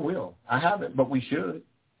 maybe I will. I haven't, but we should.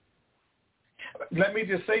 Let me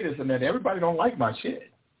just say this, Annette. Everybody don't like my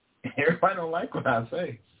shit. Everybody don't like what I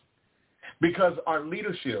say. Because our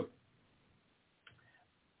leadership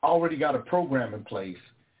already got a program in place.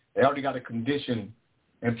 They already got a condition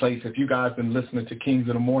in place. If you guys been listening to Kings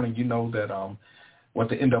in the Morning, you know that what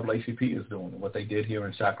the NAACP is doing, what they did here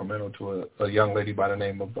in Sacramento to a young lady by the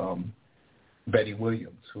name of Betty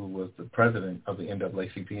Williams, who was the president of the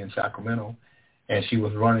NAACP in Sacramento, and she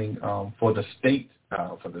was running for the state,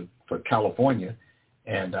 for California,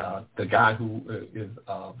 and the guy who is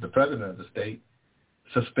the president of the state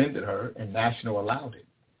suspended her, and National allowed it.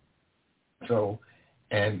 So,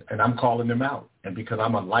 and I'm calling them out, and because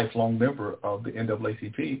I'm a lifelong member of the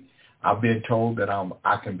NAACP, I've been told that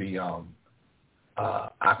I can be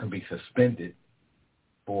suspended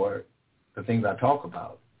for the things I talk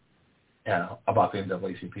about the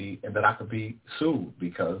NAACP, and that I could be sued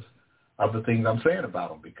because of the things I'm saying about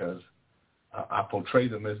them, because I portray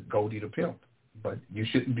them as Goldie the Pimp. But you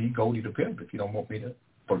shouldn't be Goldie the Pimp if you don't want me to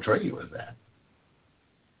portray you as that.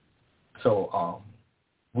 So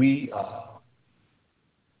we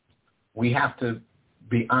have to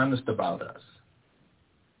be honest about us.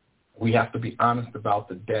 We have to be honest about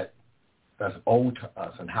the debt that's owed to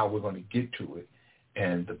us and how we're going to get to it,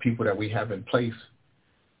 and the people that we have in place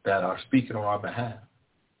that are speaking on our behalf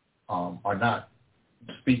are not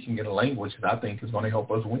speaking in a language that I think is going to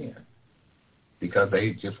help us win, because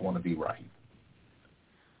they just want to be right.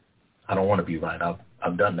 I don't want to be right.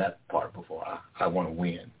 I've done that part before. I want to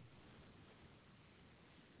win.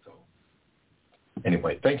 So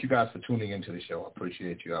anyway, thank you guys for tuning into the show. I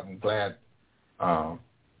appreciate you. I'm glad.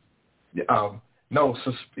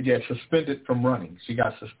 Suspended from running. She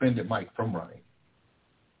got suspended, Mike, from running.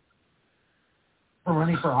 For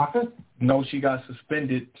running for office? No, she got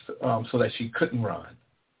suspended so that she couldn't run.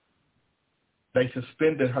 They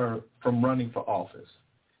suspended her from running for office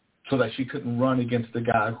so that she couldn't run against the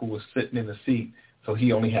guy who was sitting in the seat, so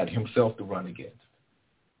he only had himself to run against.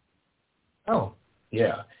 Oh.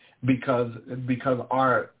 Yeah, because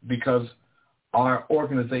our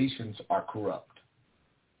organizations are corrupt.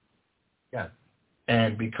 Yes.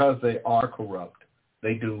 And because they are corrupt,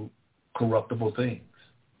 they do corruptible things,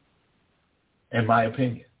 in my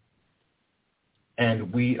opinion. And the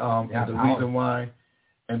reason why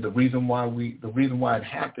it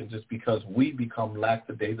happens is because we become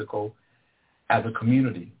lackadaisical as a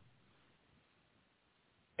community,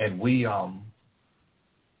 and we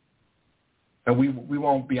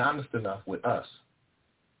won't be honest enough with us.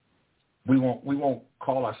 We won't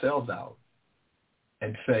call ourselves out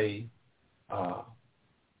and say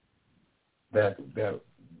that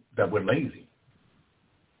we're lazy,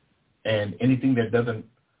 and anything that doesn't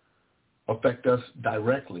affect us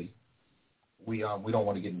directly, we don't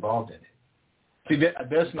want to get involved in it. See, I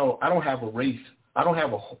don't have a race. I don't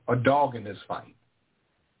have a dog in this fight.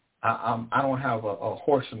 I don't have a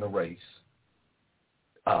horse in the race.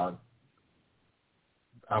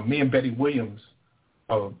 Me and Betty Williams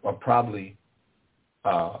are probably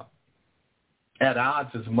at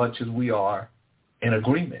odds as much as we are in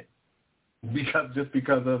agreement,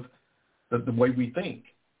 because of the way we think.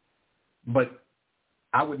 But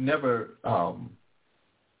I would never let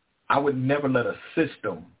a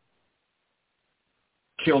system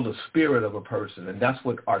kill the spirit of a person, and that's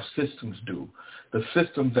what our systems do. The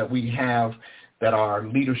systems that we have that our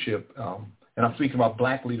leadership, and I'm speaking about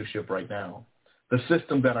black leadership right now, the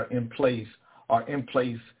systems that are in place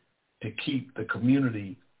to keep the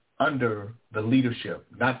community under the leadership,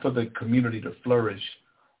 not for the community to flourish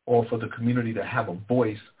or for the community to have a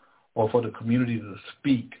voice or for the community to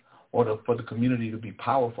speak or for the community to be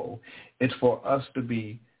powerful. It's for us to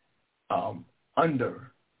be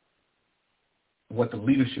under what the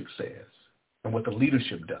leadership says and what the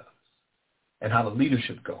leadership does and how the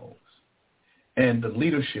leadership goes. And the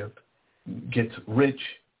leadership gets rich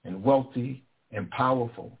and wealthy and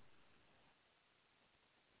powerful.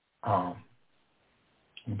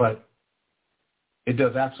 But it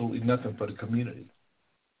does absolutely nothing for the community.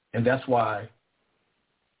 And that's why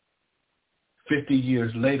 50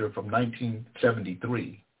 years later, from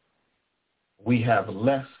 1973, we have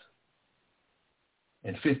less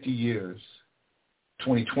in 50 years,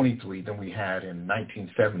 2023, than we had in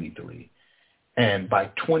 1973. And by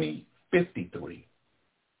 2053,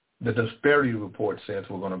 the disparity report says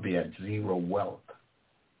we're going to be at zero wealth.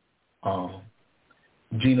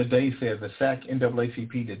 Gina Day said the SAC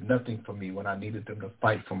NAACP did nothing for me when I needed them to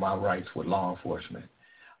fight for my rights with law enforcement.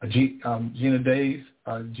 Gina Days,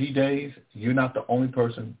 G Days, you're not the only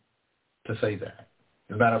person to say that.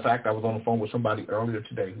 As a matter of fact, I was on the phone with somebody earlier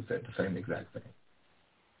today who said the same exact thing.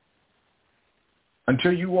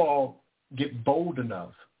 Until you all get bold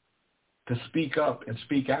enough to speak up and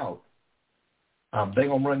speak out, they're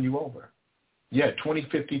going to run you over. Yeah,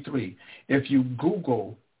 2053. If you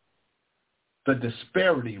Google the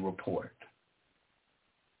disparity report,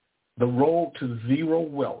 the road to zero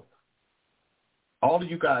wealth, all of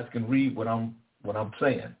you guys can read what I'm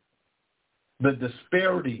saying. The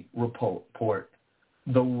disparity report,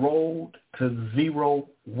 the road to zero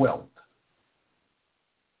wealth.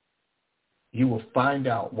 You will find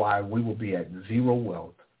out why we will be at zero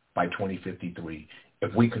wealth by 2053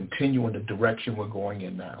 if we continue in the direction we're going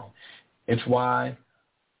in now. It's why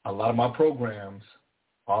a lot of my programs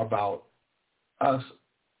are about us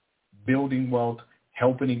building wealth,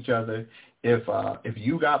 helping each other. If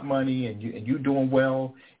you got money and you're doing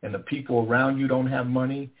well and the people around you don't have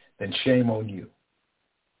money, then shame on you.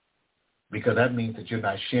 Because that means that you're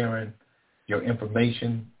not sharing your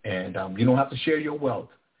information, and you don't have to share your wealth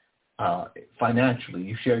financially.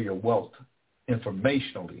 You share your wealth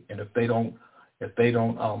informationally, and if they don't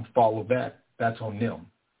follow that, that's on them.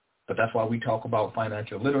 But that's why we talk about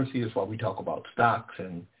financial literacy. That's why we talk about stocks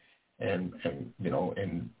and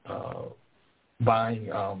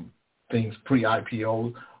buying things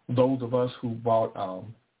pre-IPO. Those of us who bought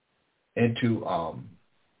into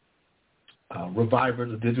Reviver,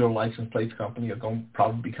 the digital license plates company, are going to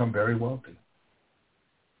probably become very wealthy.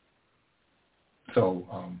 So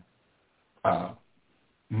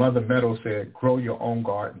Mother Meadow said, grow your own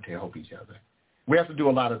garden to help each other. We have to do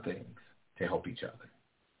a lot of things to help each other.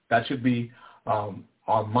 That should be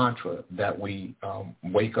our mantra, that we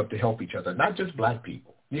wake up to help each other, not just black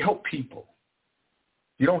people. You help people.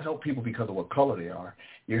 You don't help people because of what color they are.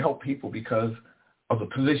 You help people because of the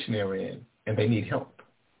position they're in, and they need help.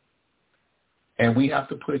 And we have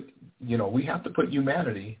to put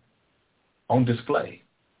humanity on display.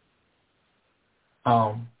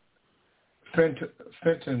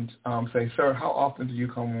 Fenton say, sir, how often do you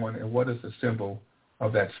come on, and what is the symbol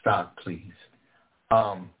of that stock, please?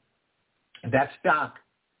 That stock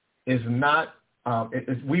is not,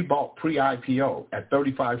 we bought pre-IPO at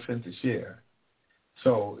 35 cents a share.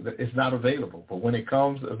 So it's not available. But when it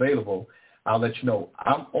comes available, I'll let you know.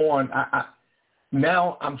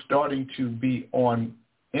 Now I'm starting to be on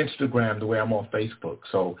Instagram the way I'm on Facebook.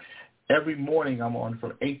 So every morning I'm on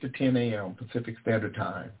from 8 to 10 a.m. Pacific Standard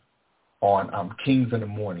Time on Kings in the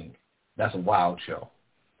Morning. That's a wild show,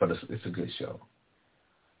 but it's a good show.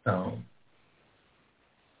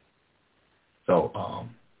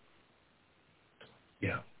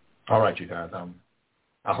 Yeah. All right, you guys.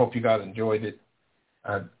 I hope you guys enjoyed it.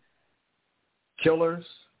 Killers.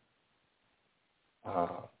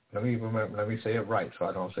 Let me say it right so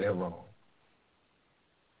I don't say it wrong.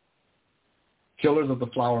 Killers of the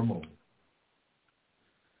Flower Moon.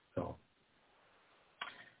 So,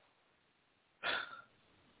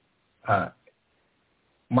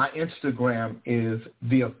 my Instagram is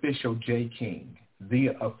the official J King. The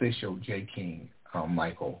official J King,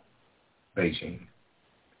 Michael Beijing.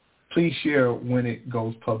 Please share when it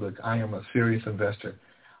goes public. I am a serious investor.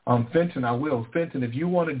 Fenton, I will. Fenton, if you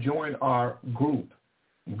want to join our group,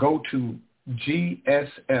 go to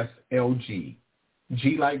GSFLG.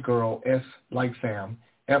 G like girl, S like Sam,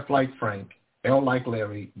 F like Frank, L like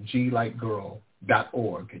Larry, G like girl,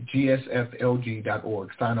 gsflg.org.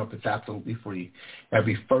 Sign up. It's absolutely free.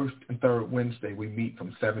 Every first and third Wednesday, we meet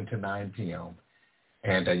from 7 to 9 p.m.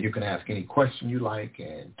 And you can ask any question you like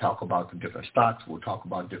and talk about the different stocks. We'll talk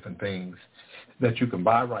about different things that you can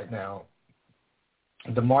buy right now.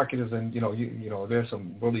 The market is in, there's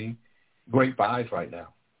some really great buys right now.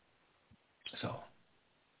 So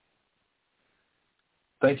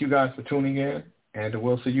thank you guys for tuning in, and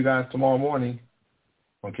we'll see you guys tomorrow morning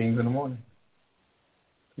on Kings in the Morning.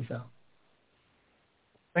 Peace out.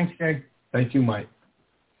 Thanks, Jay. Thank you, Mike.